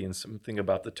playability and something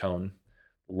about the tone.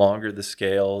 The longer the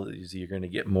scale, you're going to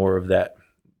get more of that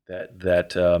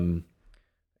kind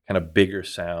of bigger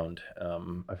sound.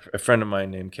 A friend of mine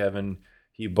named Kevin,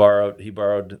 he borrowed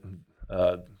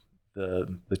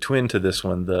the twin to this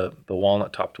one, the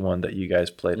walnut topped one that you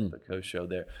guys played at the Coast Show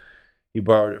there. He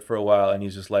borrowed it for a while, and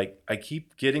he's just like, I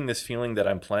keep getting this feeling that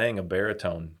I'm playing a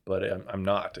baritone, but I'm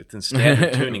not. It's in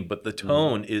standard tuning, but the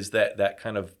tone is that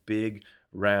kind of big,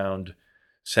 round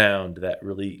sound, that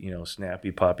really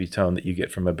snappy, poppy tone that you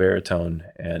get from a baritone.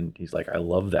 And he's like, I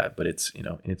love that, but it's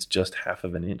it's just half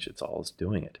of an inch. It's all it's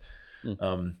doing it.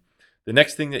 The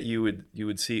next thing that you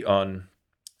would see on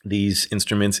these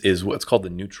instruments is what's called the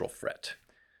neutral fret.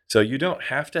 So you don't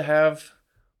have to have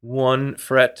one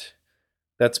fret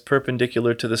that's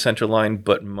perpendicular to the center line,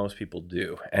 but most people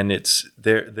do, and it's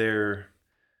it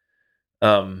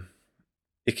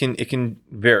can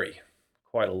vary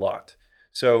quite a lot.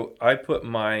 So I put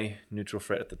my neutral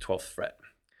fret at the 12th fret.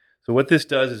 So what this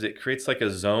does is it creates like a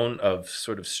zone of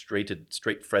sort of straight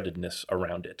frettedness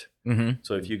around it. Mm-hmm.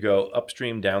 So if you go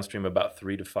upstream, downstream about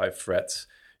 3 to 5 frets,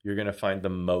 you're going to find the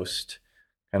most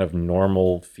kind of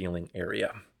normal feeling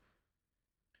area.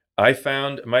 I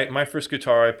found my first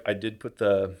guitar, I did put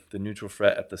the neutral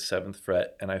fret at the 7th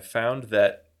fret, and I found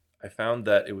that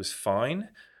it was fine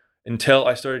until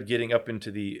I started getting up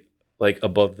into the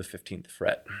above the 15th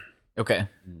fret. Okay.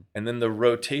 And then the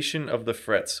rotation of the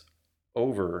frets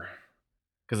over,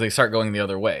 because they start going the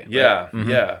other way. Yeah, right? Mm-hmm.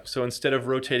 Yeah. So instead of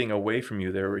rotating away from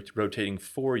you, they're rotating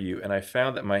for you, and I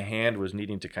found that my hand was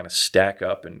needing to kind of stack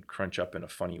up and crunch up in a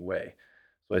funny way.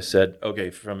 So I said, okay,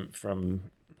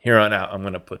 from here on out, I'm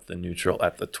going to put the neutral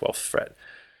at the 12th fret.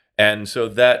 And so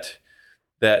that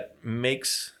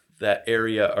makes that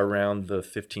area around the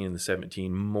 15 and the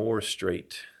 17 more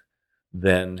straight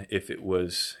than if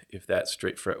that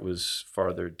straight fret was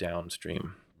farther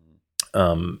downstream.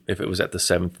 If it was at the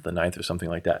 7th or the 9th or something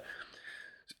like that.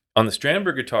 On the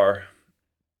Strandberg guitar,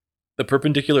 the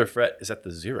perpendicular fret is at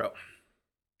the 0.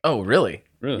 Oh, really?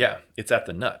 Really? Yeah, it's at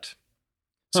the nut.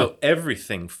 So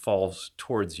everything falls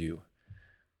towards you.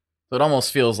 So it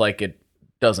almost feels like it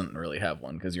doesn't really have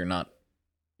one because you're not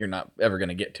ever going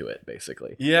to get to it,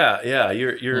 basically. Yeah.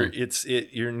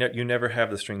 You never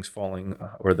have the strings falling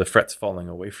or the frets falling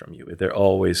away from you. They're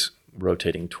always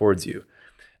rotating towards you.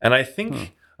 And I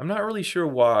think I'm not really sure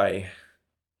why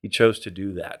he chose to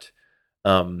do that.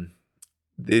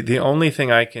 The only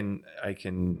thing I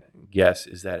can guess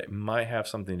is that it might have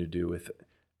something to do with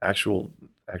actual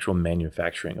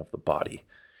manufacturing of the body,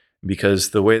 because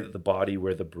the way that the body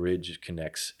where the bridge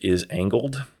connects is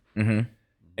angled,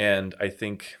 and I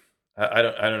think I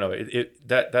don't know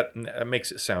that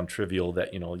makes it sound trivial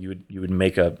that you would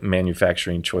make a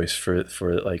manufacturing choice for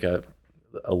like a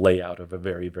layout of a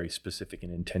very, very specific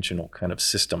and intentional kind of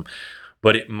system,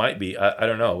 but it might be I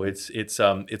don't know. It's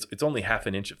only half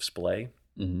an inch of splay.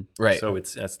 Right. So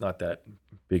that's not that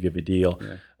big of a deal.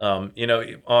 Yeah.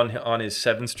 On his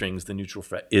 7 strings, the neutral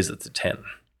fret is at the 10.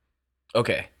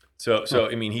 Okay. So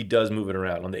I mean, he does move it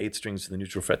around. On the 8 strings, the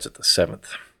neutral fret's at the 7th.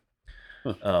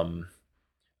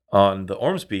 On the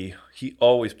Ormsby, he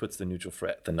always puts the neutral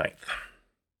fret at the 9th.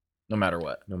 No matter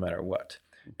what. No matter what.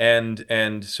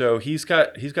 And so he's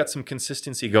got some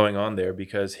consistency going on there,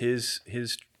 because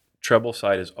his treble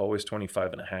side is always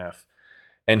 25 and a half.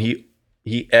 And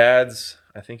he adds,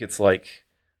 I think it's like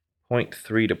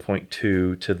 0.3 to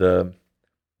 0.2 to the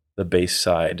bass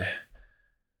side.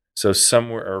 So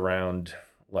somewhere around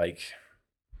like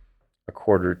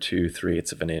 1/4 to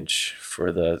 3/8 of an inch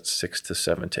for the 6 to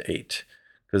 7 to 8.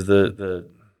 Because the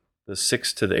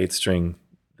 6 to the 8th string,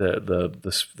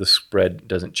 the spread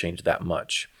doesn't change that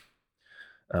much.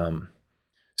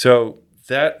 So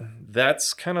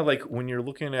that's kind of like when you're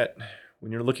looking at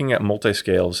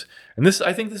multiscales, and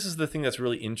I think this is the thing that's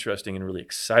really interesting and really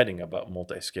exciting about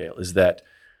multiscale, is that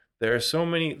there are so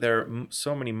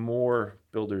many more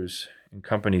builders and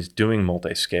companies doing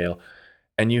multiscale,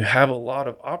 and you have a lot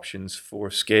of options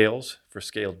for scales, for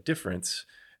scale difference,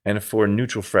 and for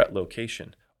neutral fret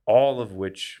location, all of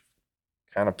which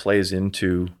kind of plays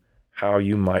into how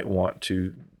you might want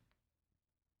to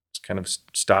kind of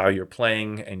style your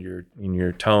playing and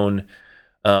your tone.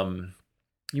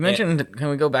 You mentioned, can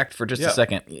we go back for just a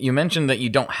second? You mentioned that you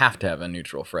don't have to have a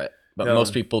neutral fret, but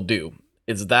most people do.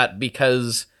 Is that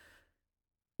because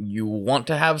you want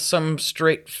to have some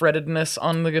straight frettedness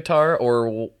on the guitar,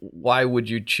 or why would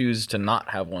you choose to not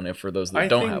have one if for those that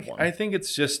don't have one? I think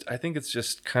it's just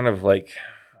kind of like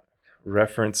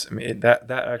reference. I mean, that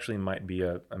actually might be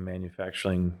a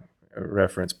manufacturing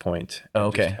reference point.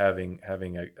 Okay. Just having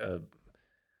a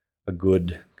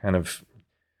good kind of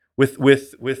with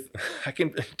I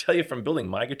can tell you from building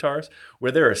my guitars,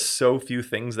 where there are so few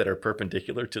things that are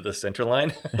perpendicular to the center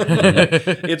line.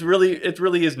 it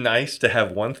really is nice to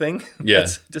have one thing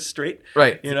that's just straight.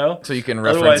 Right. So you can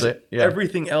reference it. Yeah.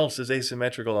 Everything else is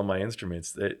asymmetrical on my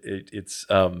instruments. It's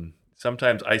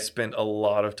sometimes I spend a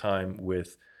lot of time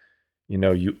with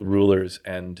rulers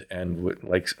and with,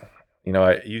 like,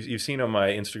 you've seen on my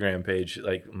Instagram page,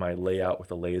 like my layout with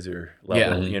the laser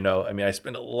level. Yeah. I mean, I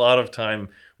spend a lot of time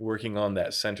working on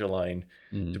that center line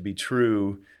to be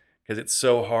true, because it's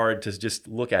so hard to just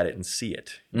look at it and see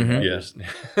it.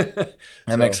 That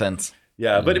makes sense.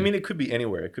 Yeah, but I mean, it could be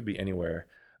anywhere.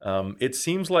 It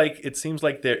seems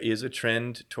like there is a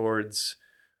trend towards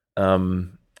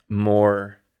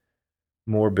more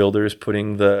builders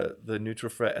putting the neutral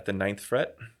fret at the 9th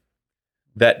fret.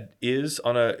 That is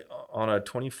on a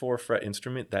 24 fret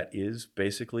instrument. That is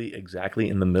basically exactly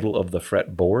in the middle of the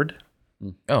fretboard.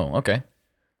 Oh, okay.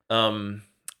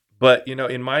 But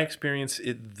in my experience,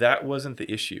 that wasn't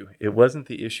the issue. It wasn't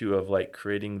the issue of like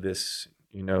creating this,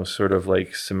 sort of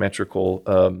like symmetrical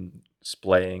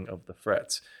splaying of the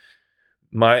frets.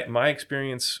 My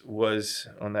experience was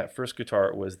on that first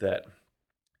guitar was that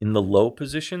in the low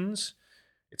positions,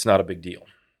 it's not a big deal.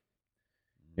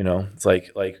 It's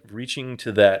like reaching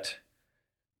to that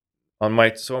on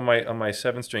my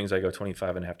 7 strings, I go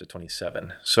 25 and a half to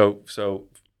 27. So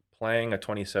playing a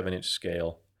 27-inch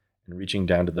scale and reaching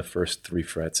down to the first 3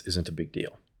 frets isn't a big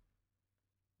deal.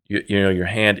 Your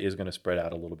hand is going to spread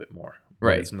out a little bit more, but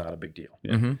right? It's not a big deal.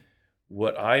 Yeah. Mm-hmm.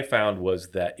 What I found was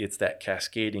that it's that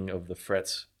cascading of the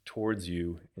frets towards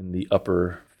you in the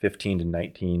upper 15 to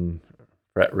 19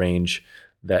 fret range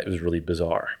that was really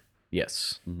bizarre.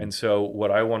 Yes. And so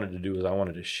what I wanted to do is I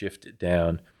wanted to shift it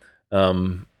down.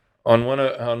 On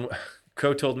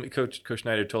Coach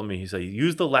Schneider told me, he said,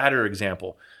 use the ladder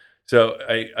example. So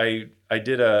I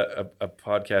did a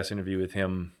podcast interview with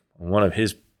him on one of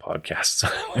his podcasts.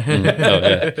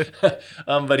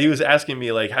 But he was asking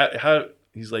me like how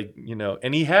he's like,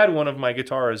 and he had one of my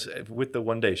guitars with the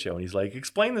One Day Show, and he's like,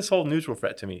 explain this whole neutral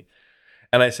fret to me.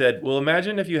 And I said, well,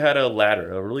 imagine if you had a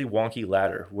ladder, a really wonky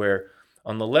ladder, where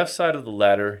on the left side of the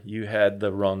ladder, you had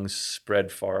the rungs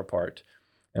spread far apart.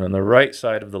 And on the right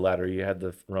side of the ladder, you had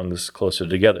the rungs closer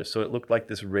together. So it looked like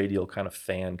this radial kind of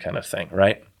fan kind of thing,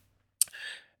 right?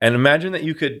 And imagine that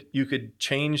you could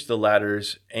change the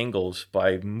ladder's angles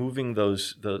by moving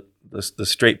the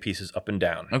straight pieces up and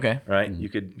down. Okay. Right? You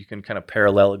can kind of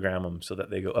parallelogram them so that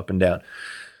they go up and down.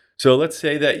 So let's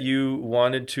say that you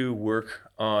wanted to work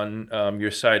on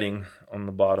your siding on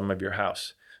the bottom of your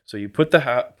house. So you put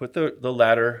the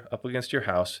ladder up against your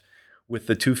house with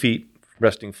the 2 feet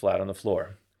resting flat on the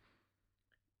floor.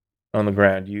 On the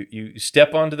ground, you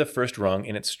step onto the first rung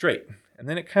and it's straight. And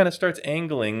then it kind of starts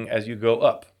angling as you go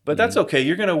up. But that's okay.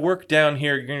 You're going to work down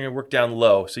here. You're going to work down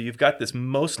low. So you've got this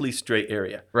mostly straight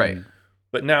area. Right.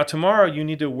 But now tomorrow you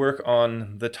need to work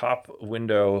on the top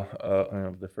window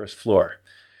of the first floor.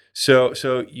 So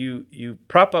you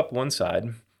prop up one side.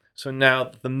 So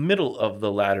now the middle of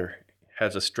the ladder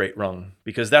has a straight rung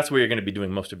because that's where you're going to be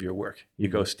doing most of your work. You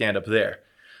go stand up there.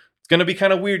 It's going to be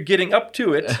kind of weird getting up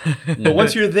to it. But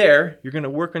once you're there, you're going to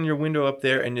work on your window up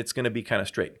there and it's going to be kind of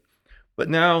straight. But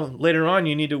now later on,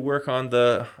 you need to work on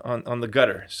the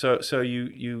gutter. So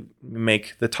you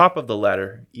make the top of the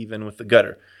ladder even with the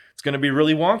gutter. It's going to be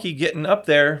really wonky getting up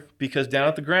there because down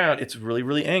at the ground, it's really,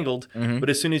 really angled. But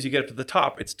as soon as you get up to the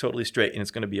top, it's totally straight and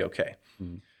it's going to be okay.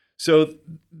 So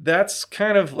that's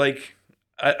kind of like,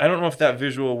 I don't know if that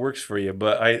visual works for you,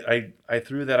 but I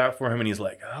threw that out for him and he's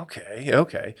like,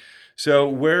 okay. So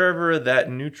wherever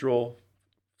that neutral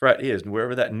fret is,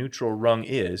 wherever that neutral rung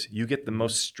is, you get the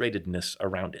most straightedness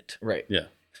around it. Right. Yeah.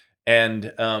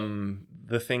 And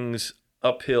the things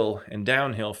uphill and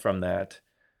downhill from that,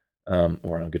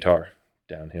 or on a guitar,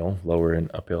 downhill, lower and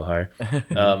uphill, higher.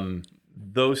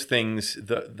 Those things,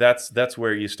 that's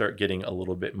where you start getting a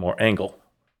little bit more angle.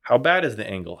 How bad is the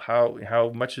angle?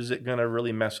 How much is it going to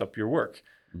really mess up your work?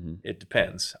 It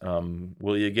depends.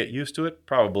 Will you get used to it?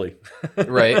 Probably.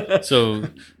 Right. So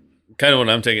kind of what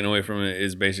I'm taking away from it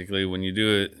is basically when you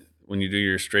do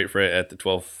your straight fret at the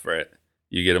 12th fret,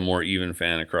 you get a more even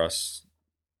fan across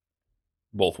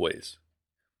both ways.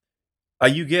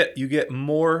 You get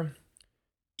more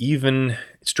even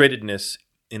straightedness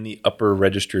in the upper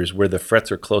registers where the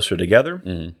frets are closer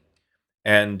together.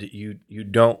 And you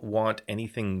don't want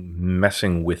anything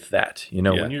messing with that.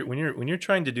 When you're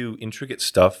trying to do intricate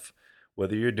stuff,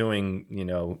 whether you're doing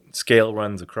scale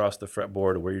runs across the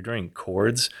fretboard or where you're doing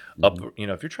chords up,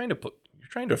 if you're trying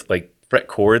to like fret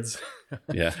chords,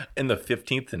 in the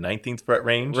 15th to 19th fret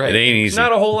range, right? It ain't easy.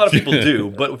 Not a whole lot of people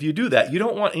do, but if you do that, you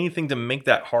don't want anything to make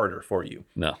that harder for you.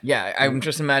 No. Yeah, I'm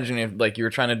just imagining if like you were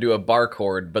trying to do a bar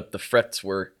chord, but the frets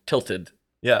were tilted.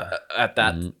 Yeah. At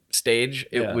that stage,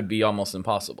 it would be almost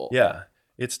impossible. Yeah.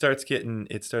 It starts getting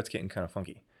kind of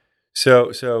funky.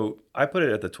 So I put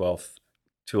it at the 12th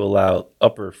to allow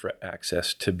upper fret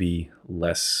access to be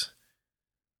less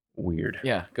weird.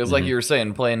 Yeah, because like you were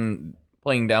saying,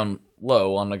 playing down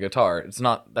low on the guitar, that's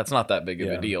not that big of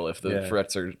a deal if the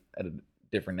frets are at a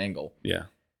different angle. Yeah.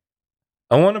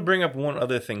 I want to bring up one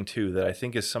other thing too that I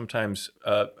think is sometimes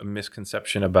a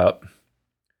misconception about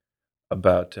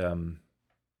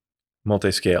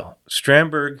Multiscale.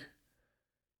 Strandberg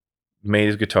made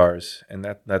his guitars, and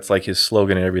that's like his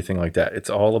slogan and everything like that. It's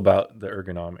all about the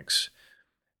ergonomics,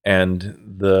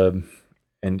 and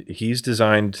he's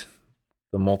designed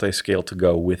the Multiscale to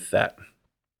go with that.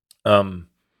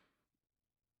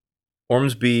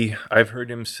 Ormsby, I've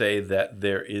heard him say that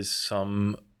there is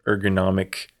some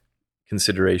ergonomic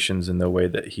considerations in the way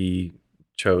that he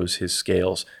chose his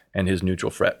scales and his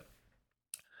neutral fret.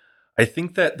 I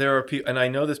think that there are people, and I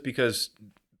know this because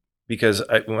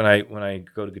when I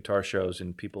go to guitar shows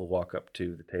and people walk up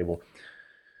to the table,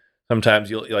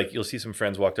 sometimes you'll see some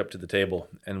friends walked up to the table,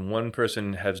 and one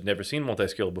person has never seen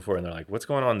Multiscale before, and they're like, "What's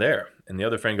going on there?" And the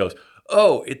other friend goes,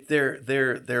 "Oh,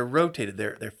 they're rotated,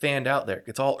 they're fanned out there.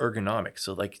 It's all ergonomic.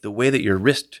 So like the way that your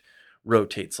wrist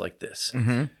rotates like this."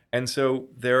 And so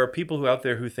there are people out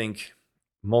there who think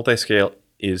Multiscale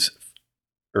is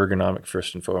ergonomic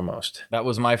first and foremost. That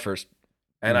was my first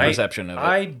perception of it.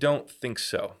 I don't think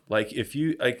so. Like if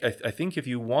you, I think if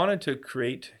you wanted to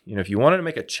create, if you wanted to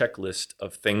make a checklist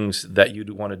of things that you'd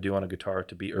want to do on a guitar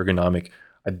to be ergonomic,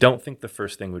 I don't think the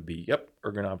first thing would be,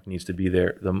 ergonomic needs to be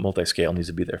there. The multi-scale needs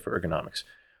to be there for ergonomics.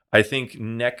 I think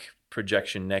neck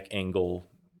projection, neck angle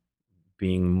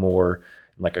being more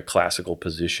like a classical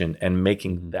position and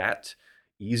making that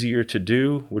easier to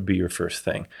do would be your first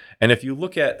thing. And if you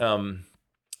look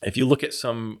at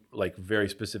some like very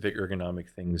specific ergonomic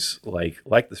things like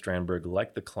the Strandberg,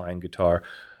 like the Klein guitar,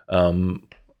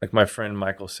 like my friend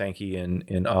Michael Sankey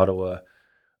in Ottawa,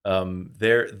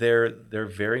 they're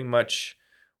very much,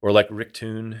 or like Rick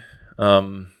Toon,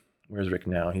 where's Rick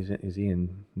now? Is he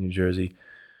in New Jersey?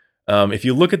 If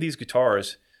you look at these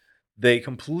guitars, they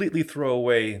completely throw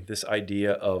away this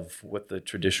idea of what the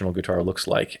traditional guitar looks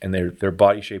like, and their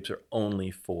body shapes are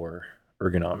only for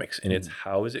ergonomics. And it's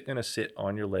how is it going to sit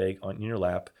on your leg, on your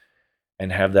lap,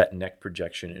 and have that neck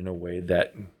projection in a way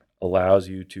that allows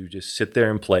you to just sit there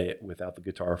and play it without the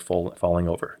guitar falling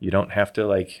over. You don't have to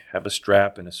like have a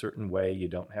strap in a certain way. You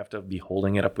don't have to be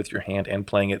holding it up with your hand and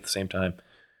playing it at the same time.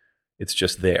 It's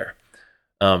just there.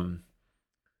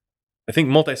 I think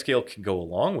multiscale can go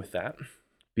along with that,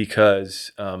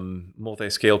 because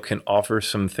multiscale can offer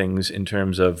some things in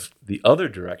terms of the other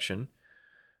direction.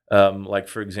 Like,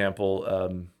 for example,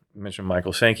 you mentioned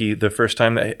Michael Sankey. The first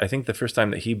time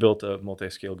that he built a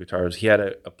multiscale guitars, he had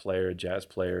a jazz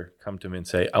player, come to him and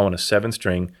say, I want a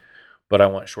 7-string, but I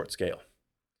want short scale.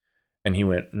 And he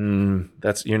went,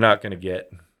 you're not going to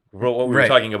get what we were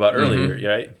talking about earlier,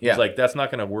 right? Yeah. He's like, that's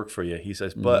not going to work for you. He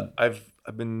says, but I've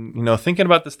been, thinking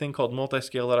about this thing called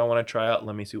multiscale that I want to try out.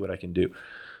 Let me see what I can do.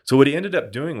 So what he ended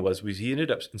up doing was he ended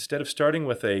up, instead of starting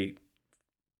with a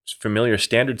familiar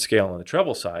standard scale on the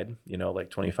treble side,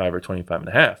 like 25 or 25 and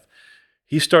a half,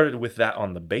 he started with that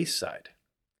on the bass side.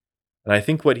 And I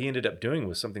think what he ended up doing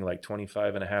was something like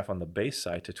 25 and a half on the bass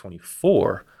side to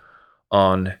 24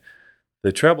 on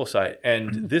the treble side.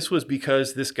 And this was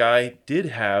because this guy did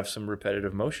have some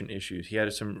repetitive motion issues. He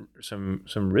had some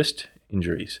wrist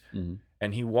injuries,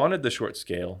 and he wanted the short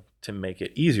scale to make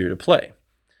it easier to play.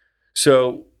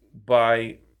 So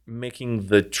by making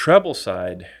the treble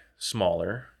side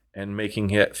smaller and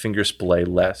making it finger splay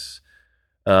less,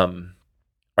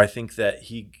 I think that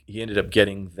he ended up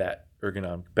getting that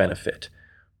ergonomic benefit.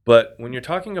 But when you're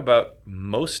talking about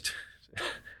most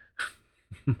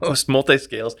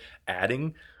multiscales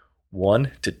adding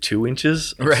 1 to 2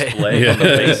 inches of splay on the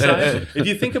bass side, if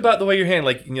you think about the way your hand,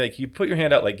 like you put your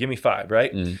hand out, like give me 5,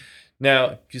 right?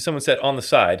 Now, someone said on the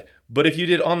side, but if you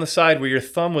did on the side where your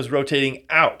thumb was rotating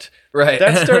out,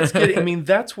 that starts getting,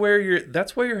 that's where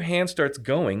your hand starts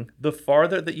going. The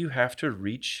farther that you have to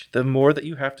reach, the more that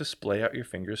you have to splay out your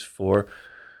fingers for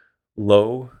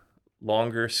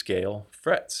longer scale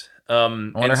frets. I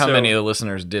wonder how many of the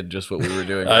listeners did just what we were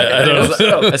doing. I don't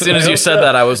know. As soon as you said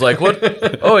that, I was like, what?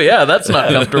 Oh yeah, that's not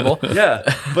comfortable. Yeah.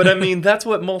 But that's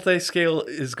what multiscale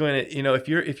is going to,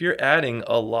 if you're adding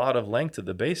a lot of length to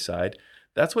the bass side,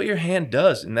 that's what your hand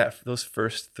does in those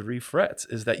first 3 frets,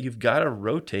 is that you've got to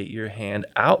rotate your hand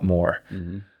out more.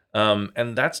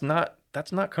 And that's not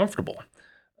comfortable.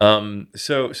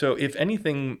 So if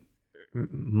anything,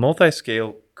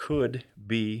 multiscale could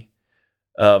be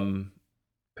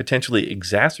potentially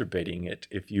exacerbating it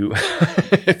if you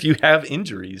have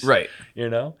injuries, right?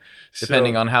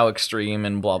 Depending on how extreme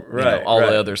and blah, all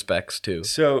the other specs too.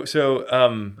 So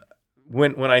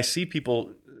when I see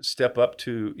people step up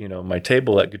to my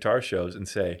table at guitar shows and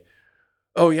say,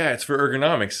 "Oh yeah, it's for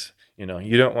ergonomics," you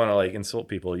don't want to like insult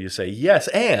people. You say yes,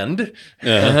 and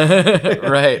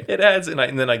right, it adds,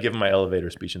 and then I give them my elevator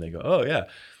speech, and they go, "Oh yeah."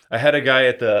 I had a guy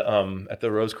at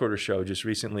the Rose Quarter show just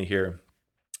recently here.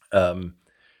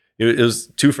 It was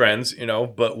 2 friends,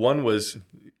 but one was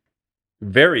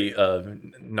very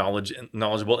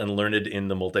knowledgeable and learned in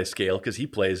the multiscale because he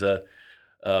plays a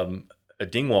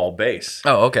Dingwall bass.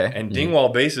 Oh, okay. And Dingwall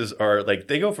basses are like,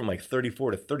 they go from like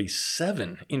 34 to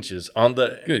 37 inches on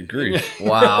the... Good grief.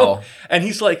 Wow. And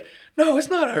he's like, no, it's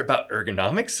not about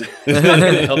ergonomics. It's not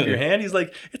going to help your hand. He's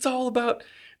like, it's all about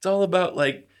tone,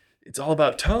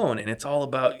 and it's all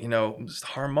about, just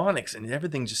harmonics and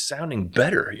everything just sounding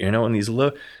better, and these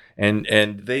low, and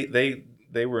they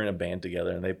were in a band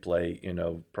together and they play,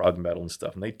 prog metal and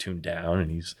stuff, and they tune down, and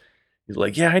he's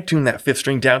like, yeah, I tuned that 5th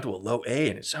string down to a low A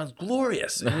and it sounds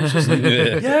glorious. And it's just like,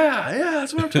 yeah,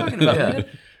 that's what I'm talking about. Man.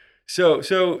 So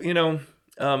don't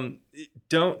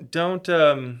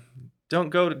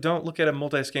look at a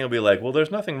multiscale and be like, well,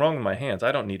 there's nothing wrong with my hands.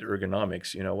 I don't need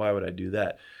ergonomics. Why would I do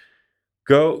that?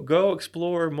 Go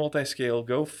explore multiscale.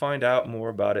 Go find out more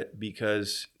about it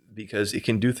because it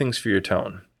can do things for your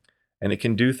tone, and it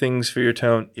can do things for your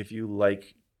tone if you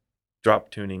like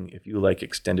drop tuning, if you like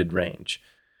extended range.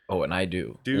 Oh, and I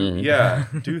do.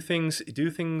 Do things,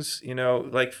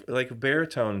 like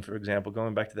baritone, for example,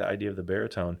 going back to the idea of the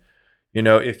baritone.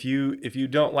 If you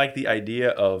don't like the idea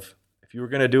of, if you were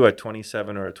going to do a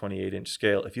 27 or a 28-inch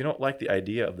scale, if you don't like the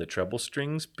idea of the treble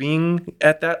strings being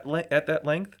at that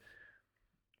length,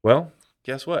 well,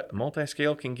 guess what?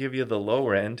 Multiscale can give you the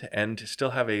lower end and still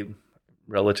have a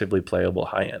relatively playable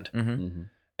high end.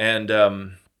 And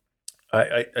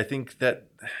I think that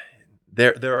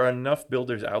there are enough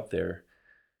builders out there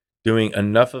doing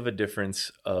enough of a difference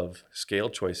of scale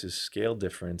choices, scale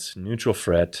difference, neutral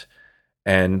fret,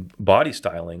 and body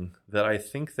styling that I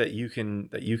think that you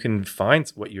can find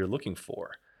what you're looking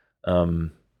for. I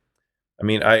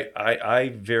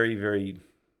very, very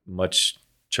much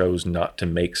chose not to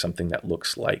make something that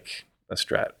looks like a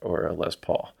Strat or a Les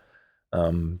Paul.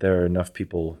 There are enough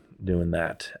people doing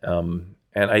that, and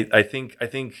I think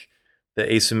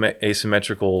the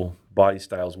asymmetrical body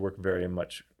styles work very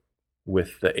much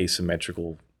with the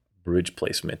asymmetrical bridge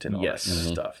placement and all that kind of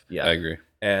stuff. Yeah, I agree.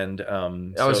 And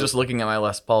I was just looking at my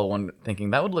Les Paul one,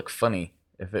 thinking that would look funny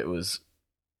if it was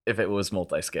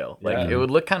multi-scale. Like it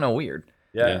would look kind of weird.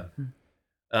 Yeah.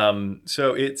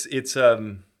 So it's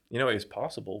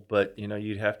possible, but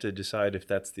you'd have to decide if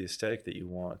that's the aesthetic that you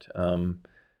want.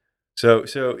 So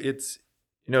it's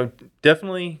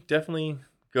definitely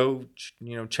go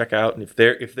check out, and if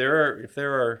there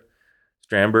are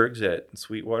Strandbergs at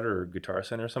Sweetwater or Guitar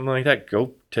Center or something like that,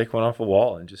 go take one off a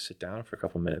wall and just sit down for a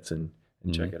couple minutes and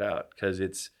check it out, because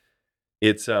it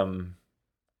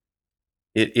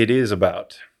is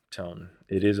about tone.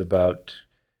 It is about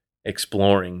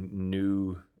exploring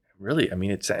new, really,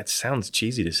 it sounds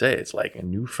cheesy to say, it's like a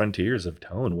new frontiers of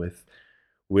tone with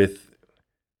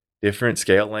different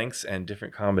scale lengths and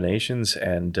different combinations,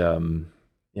 and and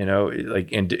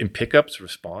pickups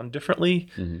respond differently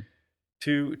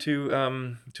to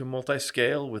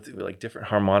multi-scale with like different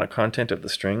harmonic content of the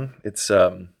string. It's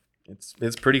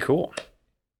pretty cool.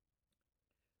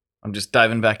 I'm just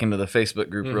diving back into the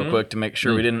Facebook group real quick to make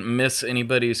sure we didn't miss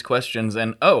anybody's questions.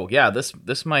 And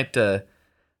this might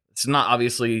it's not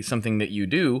obviously something that you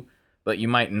do, but you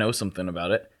might know something about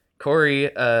it.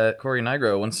 Corey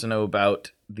Nigro wants to know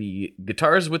about the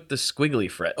guitars with the squiggly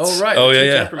frets. Oh right. Oh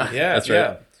yeah. Yeah, that's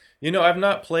right. I've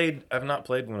not played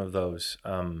one of those.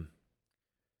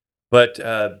 But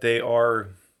they are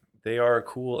a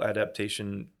cool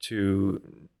adaptation to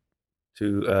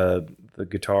the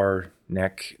guitar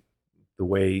neck, the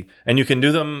way, and you can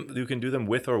do them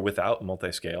with or without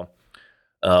multiscale.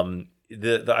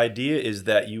 The idea is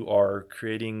that you are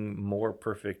creating more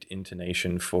perfect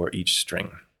intonation for each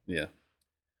string. Yeah.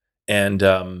 And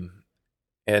with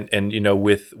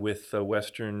the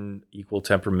Western equal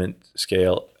temperament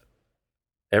scale,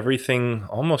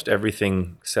 almost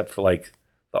everything except for like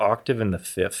the octave and the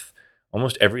fifth,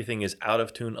 almost everything is out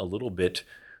of tune a little bit,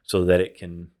 so that it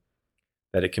can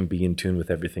be in tune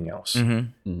with everything else.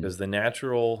 Because the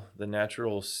natural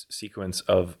sequence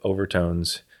of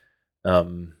overtones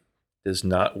does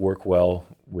not work well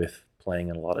with playing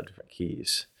in a lot of different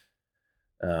keys.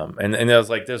 And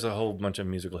there's a whole bunch of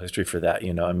musical history for that.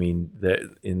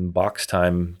 In Bach's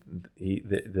time,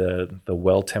 the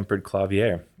well-tempered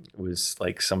clavier was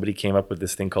like, somebody came up with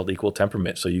this thing called equal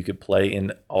temperament, so you could play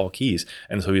in all keys.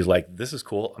 And so he's like, "This is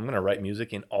cool. I'm going to write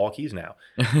music in all keys now,"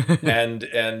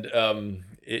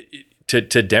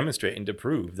 to demonstrate and to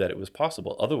prove that it was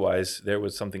possible. Otherwise, there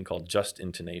was something called just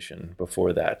intonation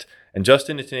before that, and just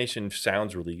intonation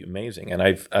sounds really amazing. And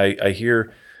I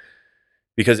hear,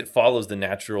 because it follows the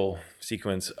natural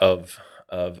sequence of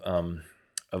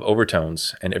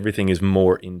overtones, and everything is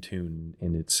more in tune,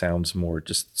 and it sounds more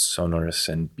just sonorous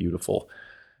and beautiful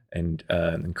and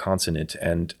consonant.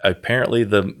 And apparently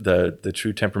the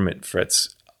true temperament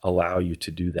frets allow you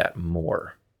to do that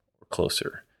more or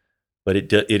closer. But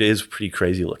it is pretty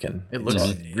crazy looking. It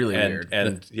looks really weird.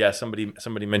 And yeah, somebody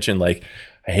mentioned, like,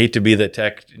 I hate to be the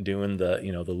tech doing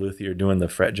the luthier doing the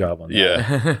fret job on that.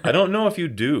 Yeah. I don't know if you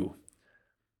do.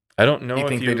 I don't know. You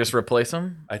think they just replace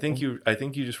them? I think you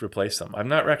just replace them. I've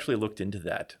not actually looked into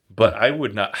that, but I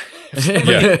would not.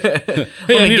 Yeah. Hey,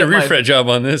 I need a refret job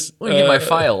on this. Let me get my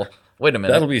file. Wait a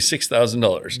minute. That'll be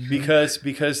 $6,000.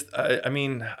 Because I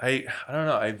don't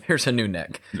know. Here's a new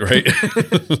neck. Right.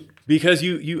 Because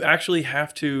you actually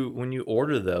have to, when you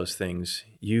order those things,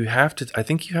 I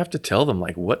think you have to tell them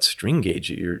like what string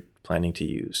gauge you're planning to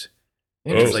use.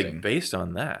 It's like based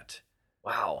on that.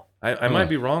 Wow. I might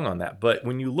be wrong on that, but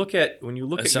when you look at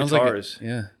guitars,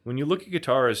 when you look at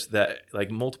guitars that,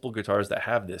 like, multiple guitars that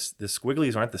have the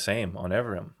squigglies aren't the same on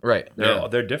every of them. Right.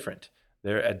 They're different.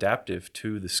 They're adaptive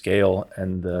to the scale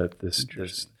and the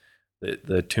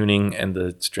the tuning and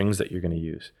the strings that you're going to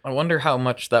use. I wonder how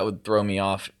much that would throw me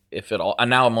off, if at all. And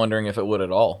now I'm wondering if it would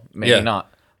at all. Maybe Yeah.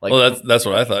 not. Like, Well, that's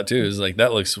what I thought too. Is like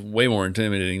that looks way more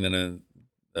intimidating than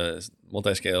a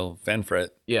multi-scale fan fret.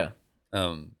 yeah.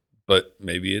 But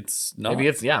maybe it's not.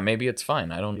 Maybe it's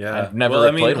fine. I don't. Yeah, I've never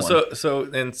played one.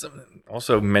 So and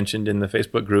also mentioned in the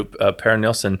Facebook group, Per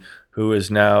Nilsson, who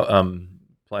is now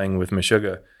playing with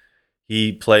Meshuggah.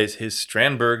 He plays his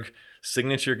Strandberg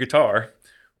signature guitar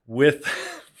with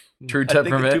True I think,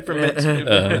 temperament. a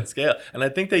 2% scale, and I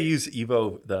think they use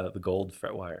Evo the gold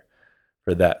fret wire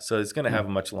for that. So it's going to have a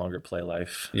much longer play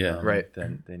life, right,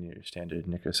 than your standard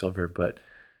nickel silver. But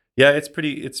yeah, it's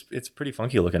pretty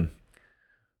funky looking.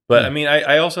 But I mean,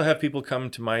 I also have people come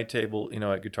to my table,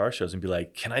 at guitar shows and be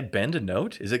like, "Can I bend a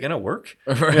note? Is it gonna work?"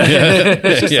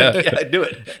 It's just like, yeah, do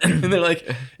it. And they're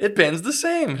like, "It bends the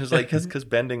same." It's like because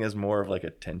bending is more of like a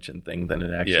tension thing than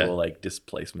an actual like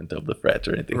displacement of the fret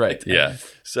or anything like that. Yeah.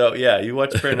 So yeah, you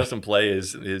watch Per Nilsson play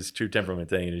his true temperament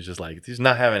thing, and he's just like he's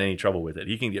not having any trouble with it.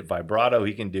 He can get vibrato,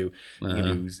 he can do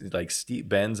like steep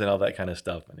bends and all that kind of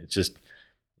stuff, and it just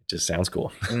sounds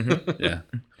cool. Yeah.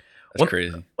 That's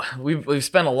crazy. We've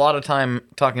spent a lot of time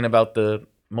talking about the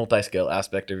multi-scale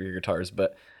aspect of your guitars,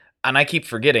 and I keep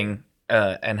forgetting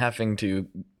and having to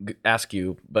ask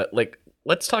you, but like,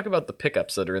 let's talk about the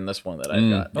pickups that are in this one that I've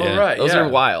got. Oh, right. Those are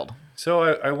wild. So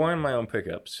I wind my own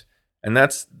pickups, and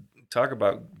that's talk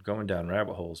about going down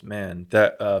rabbit holes, man.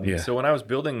 So when I was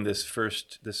building this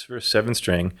first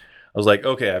 7-string, I was like,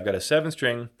 okay, I've got a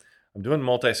 7-string. I'm doing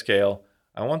multi-scale.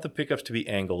 I want the pickups to be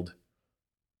angled.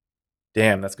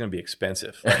 Damn, that's going to be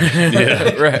expensive.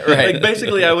 Right. Like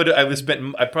basically,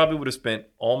 I probably would have spent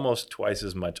almost twice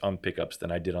as much on pickups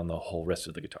than I did on the whole rest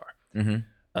of the guitar.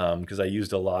 Because I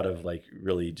used a lot of like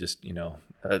really just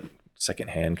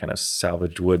secondhand kind of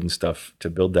salvaged wood and stuff to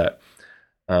build that.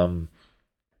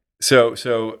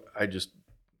 So I just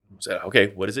said, okay,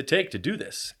 what does it take to do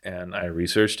this? And I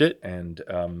researched it, and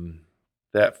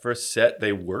that first set,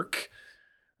 they work.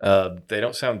 They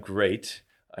don't sound great.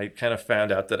 I kind of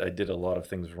found out that I did a lot of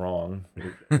things wrong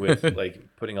with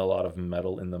like putting a lot of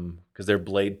metal in them because they're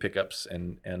blade pickups,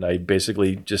 and I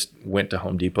basically just went to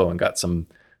Home Depot and got some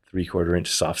 3/4 inch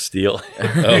soft steel,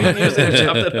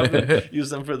 use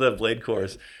them for the blade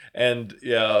cores. And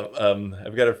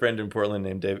I've got a friend in Portland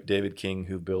named David King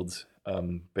who builds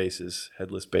basses,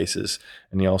 headless basses,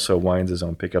 and he also winds his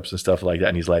own pickups and stuff like that.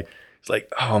 And he's like,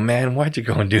 oh man, why'd you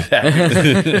go and do that?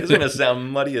 It's gonna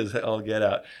sound muddy as hell, get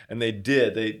out. And they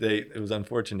did. It was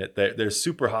unfortunate. They're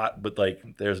super hot, but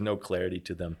like there's no clarity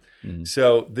to them.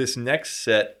 So this next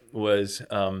set was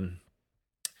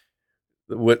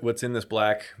what's in this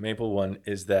black maple one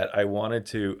is that I wanted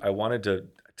to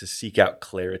seek out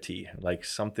clarity, like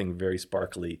something very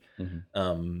sparkly.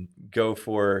 Go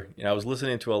for I was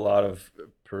listening to a lot of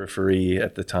Periphery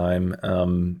at the time,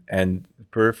 and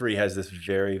Periphery has this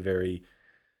very, very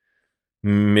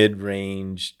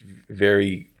mid-range,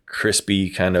 very crispy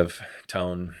kind of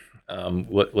tone.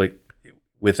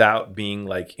 Without being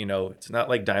like it's not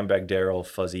like Dimebag Darrell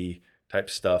fuzzy type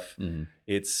stuff.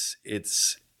 It's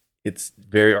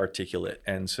very articulate,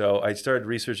 and so I started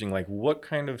researching like what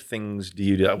kind of things do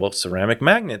you do? Well, ceramic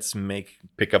magnets make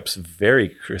pickups very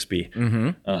crispy.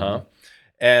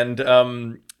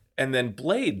 And then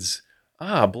blades.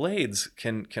 Blades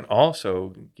can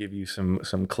also give you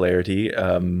some clarity,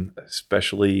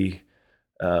 especially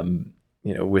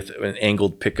with an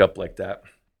angled pickup like that.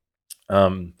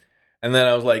 And then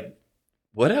I was like,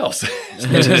 what else?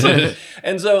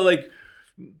 And so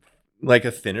like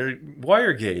a thinner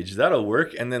wire gauge, that'll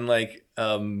work. And then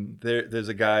there's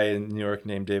a guy in New York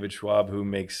named David Schwab who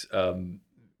makes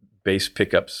bass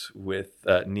pickups with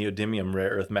neodymium rare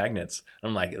earth magnets.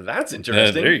 I'm like, that's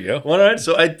interesting. There you go. All right,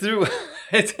 so I threw.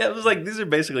 I was like, these are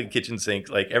basically kitchen sinks,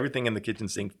 like everything in the kitchen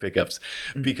sink pickups,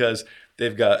 because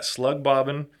they've got slug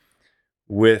bobbin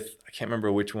with I can't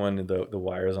remember which one the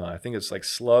wires on. I think it's like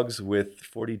slugs with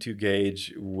 42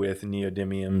 gauge with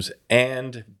neodymiums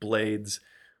and blades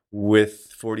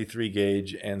with 43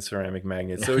 gauge and ceramic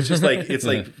magnets. So it's just like it's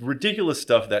like ridiculous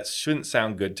stuff that shouldn't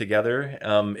sound good together.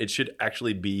 It should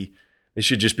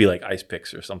just be like ice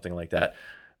picks or something like that.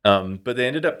 But they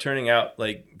ended up turning out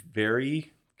like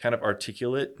very kind of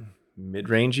articulate,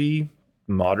 mid-rangey,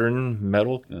 modern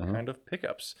metal kind of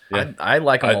pickups. Yeah. I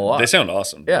like them a lot. They sound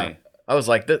awesome. Yeah. I was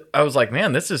like,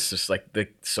 man, this is just like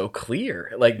so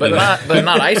clear, like, but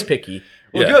not ice picky.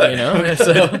 Well, good.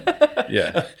 So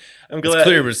yeah. I'm glad. It's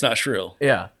clear, but it's not shrill.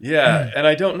 Yeah. And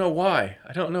I don't know why.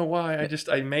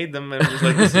 I made them and was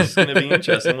like, this is going to be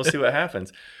interesting. We'll see what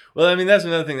happens. Well, I mean, that's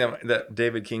another thing that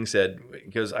David King said,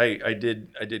 because I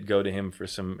did go to him for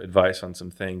some advice on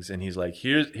some things, and he's like,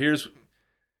 here's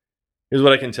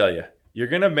what I can tell you. You're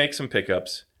gonna make some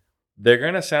pickups. They're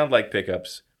gonna sound like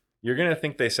pickups. You're gonna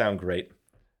think they sound great.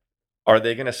 Are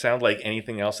they gonna sound like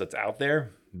anything else that's out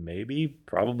there? Maybe,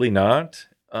 probably not.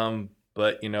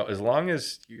 But as long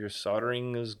as your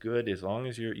soldering is good, as long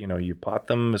as you pot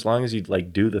them, as long as you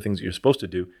like do the things that you're supposed to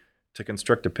do to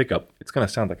construct a pickup, it's going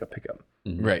to sound like a pickup.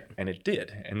 Mm-hmm. Right. And it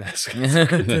did. And that's a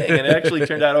good thing. And it actually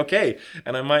turned out okay.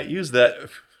 And I might use that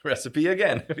recipe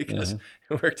again because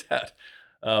it worked out.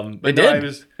 But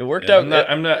it worked out.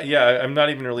 I'm not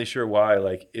even really sure why.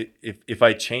 Like if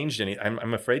I changed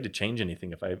I'm afraid to change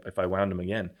anything if I wound them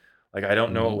again. Like I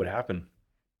don't know what would happen.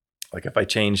 Like if I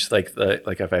changed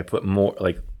if I put more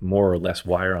or less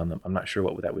wire on them, I'm not sure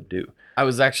what that would do. I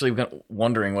was actually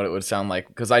wondering what it would sound like,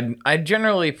 because I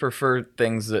generally prefer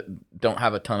things that don't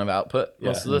have a ton of output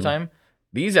most of the time.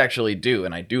 These actually do,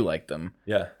 and I do like them.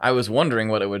 Yeah. I was wondering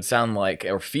what it would sound like,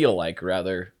 or feel like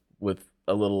rather, with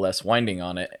a little less winding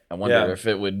on it. I wonder if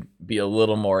it would be a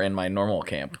little more in my normal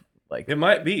camp. Like it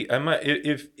might be. I might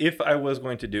if I was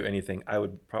going to do anything, I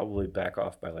would probably back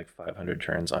off by like 500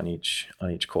 turns on each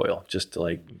coil, just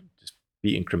to just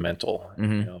be incremental.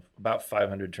 Mm-hmm. About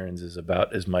 500 turns is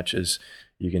about as much as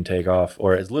you can take off,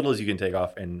 or as little as you can take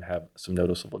off, and have some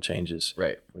noticeable changes.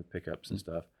 Right. With pickups and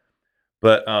stuff.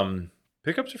 But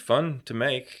pickups are fun to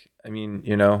make. I mean,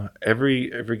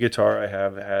 every guitar I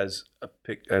have has a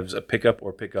pickup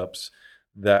or pickups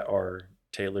that are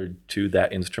tailored to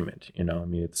that instrument. I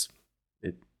mean, it's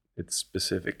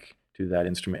specific to that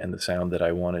instrument and the sound that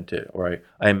I wanted to, or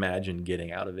I imagine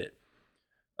getting out of it.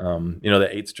 The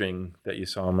 8-string that you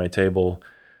saw on my table,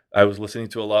 I was listening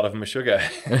to a lot of Meshuggah,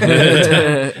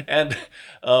 and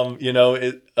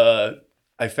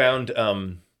I found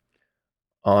on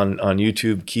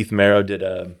YouTube, Keith Merrow did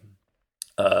a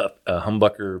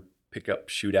humbucker pickup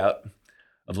shootout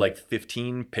of like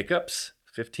 15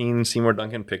 Seymour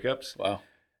Duncan pickups. Wow.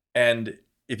 And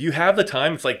if you have the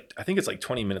time, I think it's like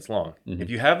 20 minutes long. Mm-hmm. If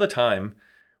you have the time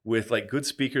with like good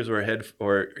speakers or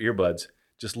earbuds,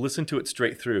 just listen to it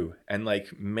straight through and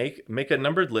like make a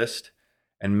numbered list,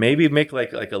 and maybe make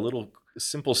like a little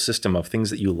simple system of things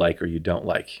that you like or you don't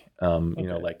like.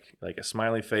 Like a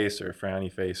smiley face or a frowny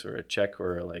face or a check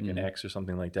or like an X or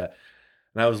something like that.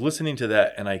 And I was listening to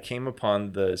that, and I came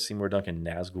upon the Seymour Duncan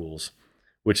Nazguls,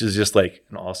 which is just like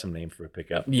an awesome name for a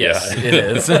pickup. Yes, it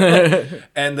is.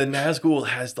 And the Nazgul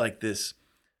has like this,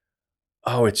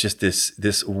 it's just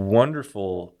this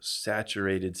wonderful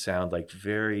saturated sound, like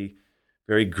very,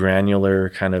 very granular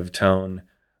kind of tone,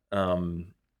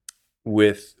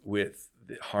 with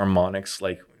the harmonics,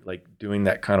 like doing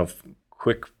that kind of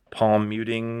quick palm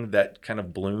muting that kind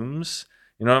of blooms.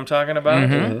 You know what I'm talking about?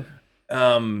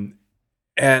 Mm-hmm.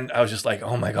 And I was just like,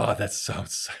 oh my God, that's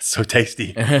so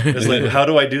tasty. It's like, how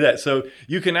do I do that? So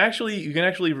you can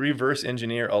actually reverse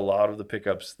engineer a lot of the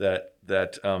pickups that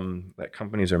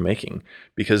companies are making,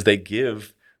 because they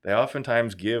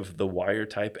oftentimes give the wire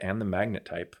type and the magnet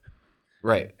type.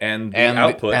 Right. And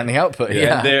the output.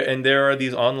 Yeah. And there are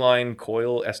these online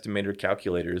coil estimator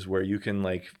calculators where you can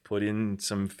like put in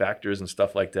some factors and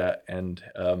stuff like that. And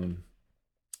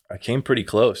I came pretty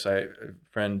close. A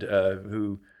friend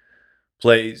who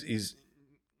plays, he's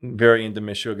very into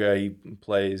Meshuggah. He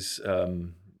plays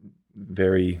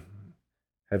very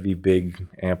heavy, big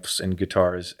amps and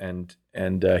guitars, and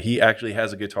he actually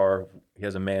has a guitar. He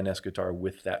has a Man-S guitar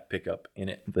with that pickup in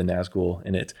it, the Nazgul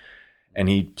in it, and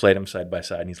he played them side by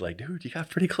side. And he's like, "Dude, you got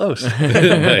pretty close."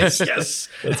 Nice. Yes,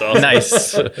 that's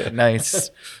awesome.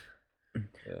 Nice.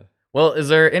 Yeah. Well, is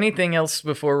there anything else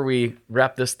before we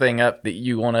wrap this thing up that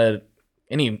you want to?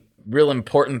 Any real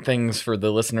important things for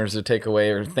the listeners to take away,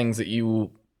 or things that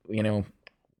you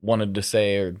wanted to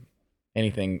say, or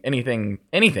anything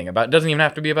about? It doesn't even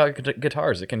have to be about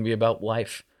guitars. It can be about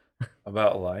life.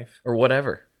 About life or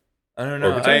whatever. I don't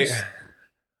know.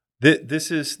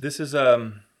 This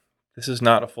is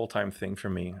not a full-time thing for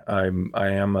me. This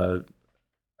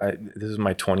is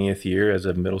my 20th year as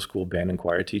a middle school band and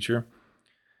choir teacher,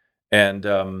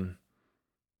 and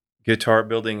guitar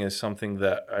building is something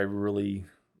that I really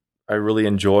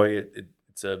enjoy. It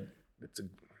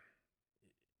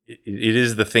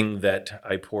is the thing that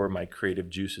I pour my creative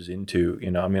juices into.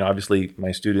 I mean, obviously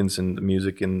my students and the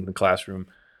music in the classroom,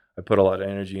 I put a lot of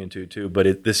energy into too. But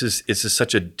it's just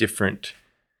such a different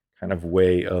kind of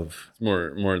way of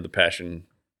more the passion.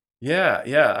 Yeah.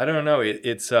 I don't know.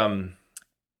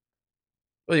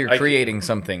 Well, you're creating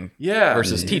something,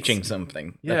 versus teaching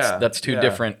something. That's two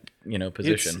different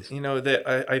position.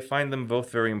 That I find them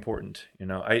both very important.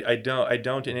 I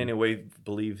don't in any way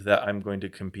believe that I'm going to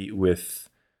compete with.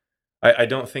 I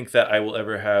don't think that I will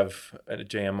ever have a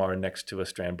Jayemar next to a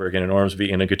Strandberg and an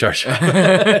Ormsby in a guitar shop.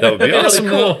 That would be awesome.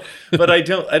 Really cool. But I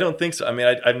don't think so. I mean,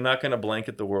 I'm not going to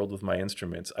blanket the world with my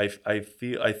instruments. I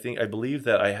believe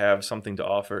that I have something to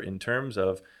offer in terms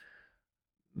of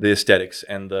the aesthetics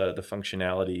and the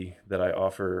functionality that I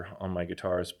offer on my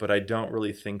guitars. But I don't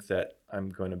really think that I'm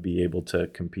going to be able to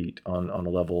compete on a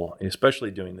level,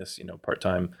 especially doing this,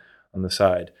 part-time on the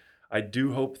side. I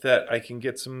do hope that I can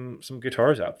get some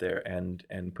guitars out there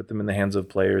and put them in the hands of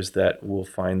players that will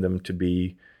find them to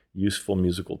be useful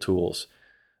musical tools.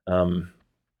 And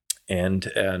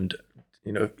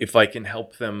if I can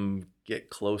help them get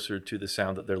closer to the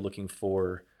sound that they're looking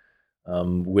for,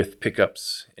 with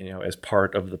pickups, as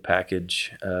part of the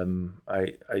package,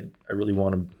 I really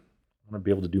want to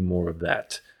be able to do more of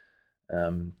that.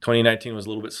 2019 was a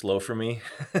little bit slow for me.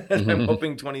 I'm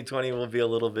hoping 2020 will be a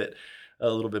little bit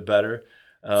better.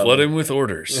 Flood him with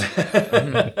orders.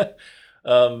 But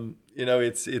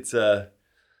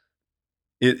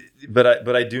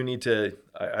I do need to.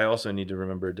 I also need to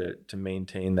remember to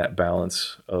maintain that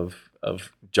balance of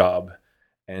job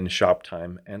and shop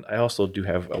time, and I also do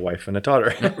have a wife and a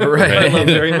daughter, Right. I love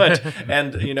very much,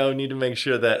 and need to make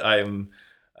sure that I'm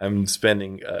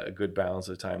spending a good balance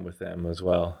of time with them as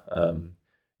well. I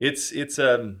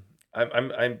said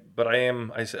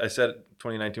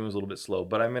 2019 was a little bit slow,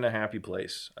 but I'm in a happy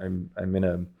place. I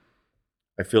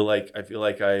feel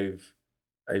like I've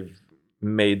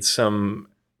made some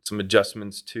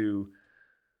adjustments to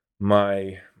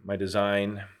my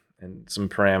design and some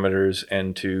parameters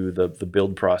and to the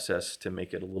build process to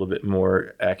make it a little bit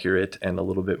more accurate and a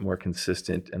little bit more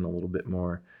consistent and a little bit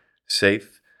more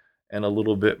safe and a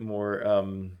little bit more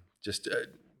just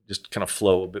kind of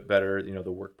flow a bit better.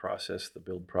 The work process, the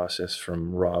build process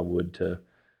from raw wood to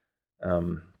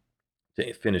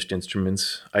finished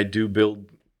instruments. I do build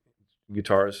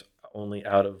guitars only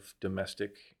out of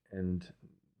domestic and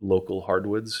local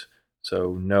hardwoods,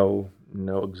 so no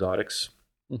exotics,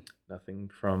 nothing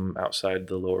from outside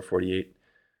the lower 48.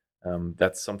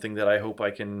 That's something that I hope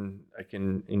I can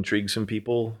intrigue some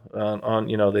people on.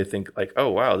 They think like, oh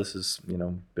wow, this is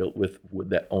built with wood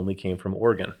that only came from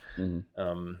Oregon.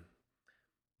 Mm-hmm.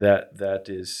 That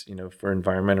is for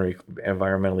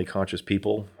environmentally conscious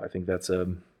people. I think that's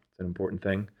an important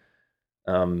thing.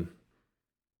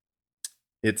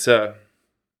 It's a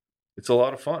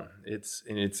lot of fun.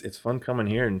 It's fun coming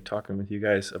here and talking with you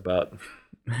guys about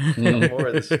more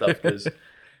of this stuff, because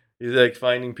it's like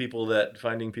finding people that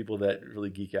really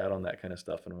geek out on that kind of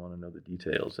stuff and want to know the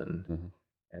details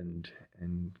and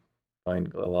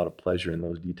find a lot of pleasure in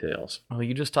those details. Well,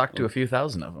 you just talked to a few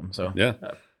thousand of them, so yeah.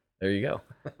 There you go.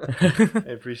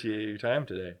 I appreciate your time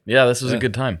today. Yeah, this was a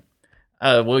good time.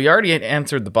 Well, you already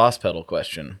answered the boss pedal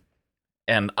question,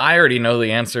 and I already know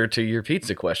the answer to your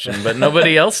pizza question, but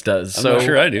nobody else does. I'm so not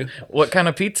sure I do. What kind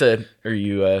of pizza are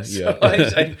you?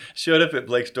 I showed up at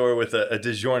Blake's door with a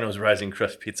DiGiorno's Rising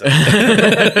Crust pizza.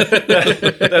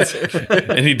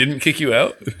 And he didn't kick you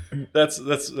out? That's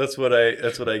what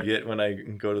I get when I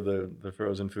go to the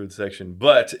frozen food section.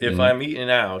 But if I'm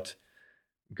eating out,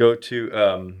 go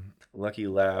to Lucky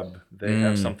Lab. They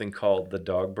have something called the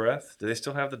dog breath. Do they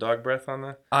still have the dog breath on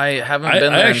the? I haven't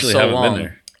been there in so long. Been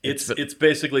there. It's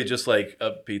basically just like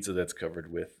a pizza that's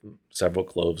covered with several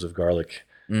cloves of garlic,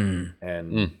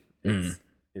 and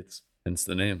it's hence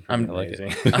the name. I like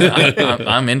it.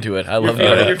 I'm into it. I love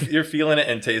it. You're feeling it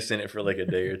and tasting it for like a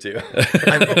day or two.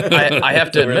 I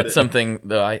have to admit something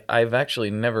though. I've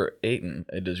actually never eaten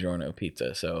a DiGiorno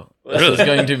pizza, so this is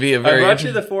going to be a very. I brought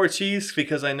you the 4 cheese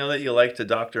because I know that you like to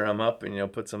doctor them up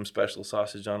and put some special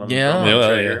sausage on them. Yeah.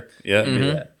 Yeah.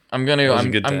 Mm-hmm. I'm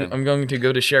going to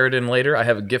go to Sheridan later. I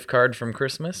have a gift card from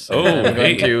Christmas. Oh, I'm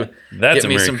going to that's get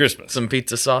me Christmas. Some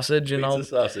pizza sausage and I'll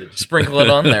sausage. Sprinkle it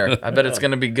on there. I bet it's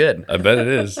going to be good. I bet it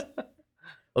is.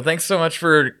 Well, thanks so much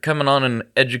for coming on and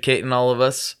educating all of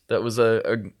us. That was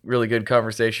a really good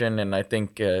conversation, and I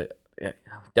think it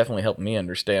definitely helped me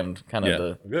understand kind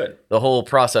of the whole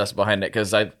process behind it,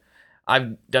 because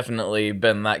I've definitely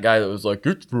been that guy that was like,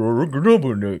 it's for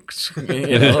economics.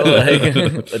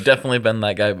 I've definitely been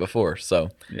that guy before. So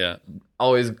yeah,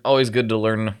 always good to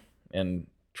learn and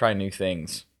try new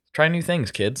things. Try new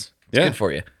things, kids. It's good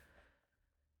for you.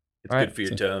 It's good for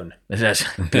your tone. That's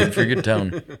good for your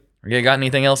tone. You got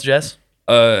anything else, Jess?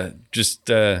 It's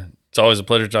always a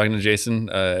pleasure talking to Jason.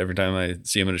 Every time I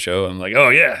see him at a show, I'm like, oh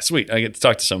yeah, sweet. I get to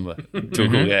talk to somebody. To a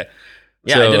cool guy.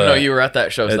 Yeah, so, I didn't know you were at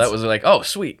that show, so that was like, oh,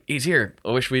 sweet, he's here.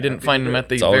 I wish we didn't find him at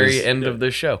the very end of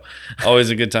this show. Always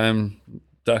a good time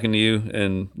talking to you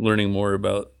and learning more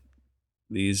about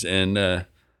these. And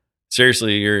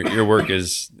seriously, your work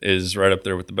is right up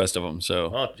there with the best of them.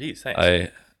 So, Oh, geez,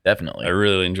 thanks. Definitely. I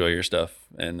really enjoy your stuff,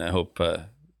 and I hope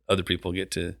other people get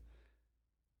to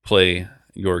play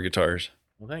your guitars.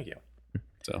 Well, thank you.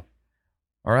 So,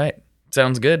 All right.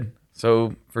 Sounds good.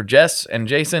 So for Jess and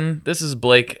Jason, this is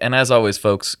Blake. And as always,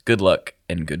 folks, good luck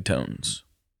and good tones.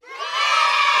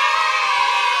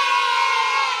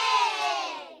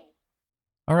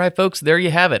 All right, folks, there you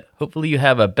have it. Hopefully you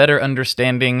have a better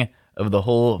understanding of the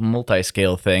whole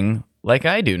multiscale thing like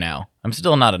I do now. I'm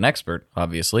still not an expert,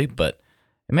 obviously, but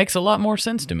it makes a lot more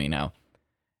sense to me now.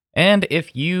 And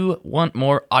if you want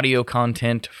more audio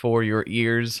content for your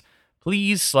ears,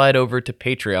 please slide over to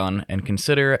Patreon and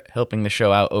consider helping the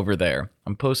show out over there.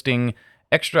 I'm posting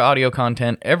extra audio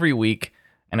content every week,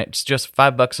 and it's just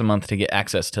 $5 a month to get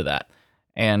access to that.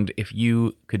 And if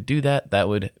you could do that, that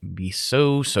would be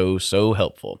so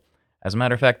helpful. As a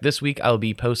matter of fact, this week I'll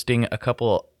be posting a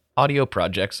couple audio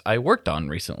projects I worked on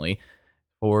recently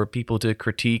for people to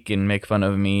critique and make fun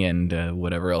of me and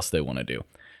whatever else they want to do.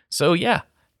 So yeah,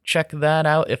 check that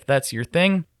out if that's your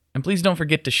thing. And please don't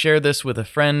forget to share this with a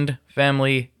friend,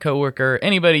 family, coworker,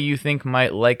 anybody you think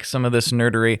might like some of this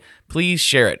nerdery. Please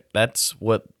share it. That's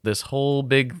what this whole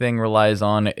big thing relies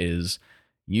on, is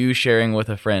you sharing with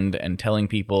a friend and telling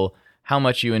people how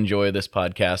much you enjoy this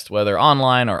podcast, whether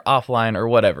online or offline or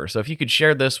whatever. So if you could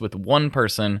share this with one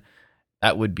person,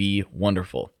 that would be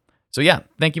wonderful. So yeah,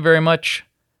 thank you very much.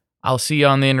 I'll see you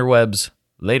on the interwebs.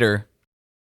 Later.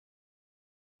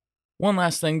 One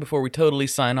last thing before we totally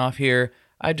sign off here.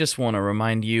 I just want to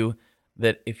remind you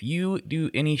that if you do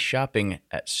any shopping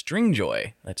at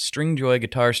Stringjoy, that's Stringjoy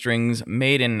guitar strings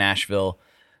made in Nashville,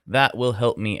 that will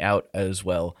help me out as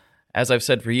well. As I've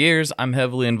said for years, I'm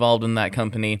heavily involved in that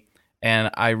company,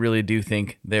 and I really do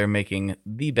think they're making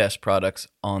the best products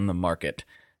on the market.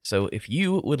 So if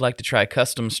you would like to try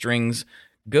custom strings,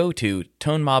 go to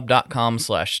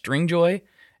tonemob.com/stringjoy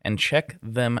and check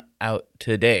them out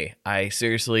today. I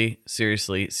seriously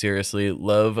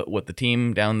love what the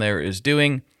team down there is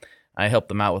doing. I help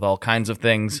them out with all kinds of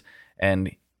things,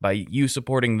 and by you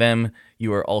supporting them,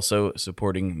 you are also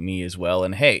supporting me as well.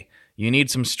 And hey, you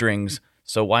need some strings,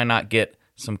 so why not get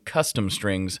some custom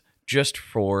strings just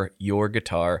for your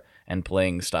guitar and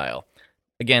playing style?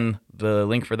 Again, the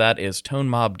link for that is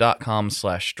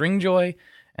tonemob.com/stringjoy,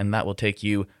 and that will take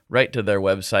you right to their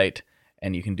website,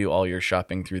 and you can do all your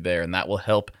shopping through there, and that will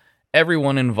help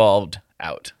everyone involved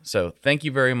out. So thank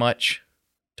you very much.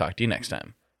 Talk to you next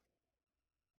time.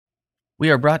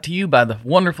 We are brought to you by the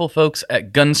wonderful folks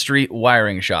at Gun Street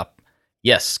Wiring Shop.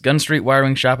 Yes, Gun Street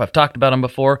Wiring Shop. I've talked about them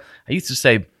before. I used to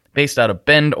say based out of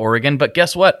Bend, Oregon, but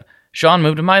guess what? Sean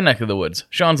moved to my neck of the woods.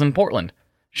 Sean's in Portland.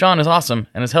 Sean is awesome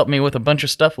and has helped me with a bunch of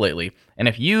stuff lately. And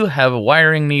if you have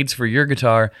wiring needs for your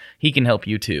guitar, he can help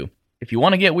you too. If you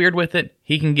want to get weird with it,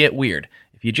 he can get weird.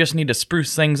 If you just need to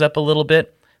spruce things up a little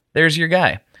bit, there's your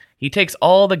guy. He takes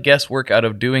all the guesswork out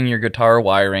of doing your guitar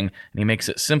wiring, and he makes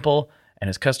it simple, and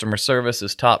his customer service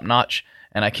is top-notch,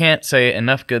 and I can't say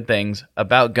enough good things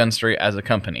about Gun Street as a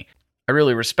company. I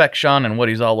really respect Sean and what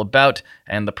he's all about,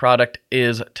 and the product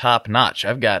is top-notch.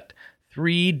 I've got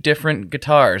 3 different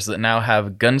guitars that now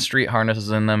have Gun Street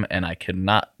harnesses in them, and I could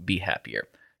not be happier.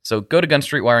 So go to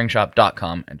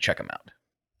gunstreetwiringshop.com and check them out.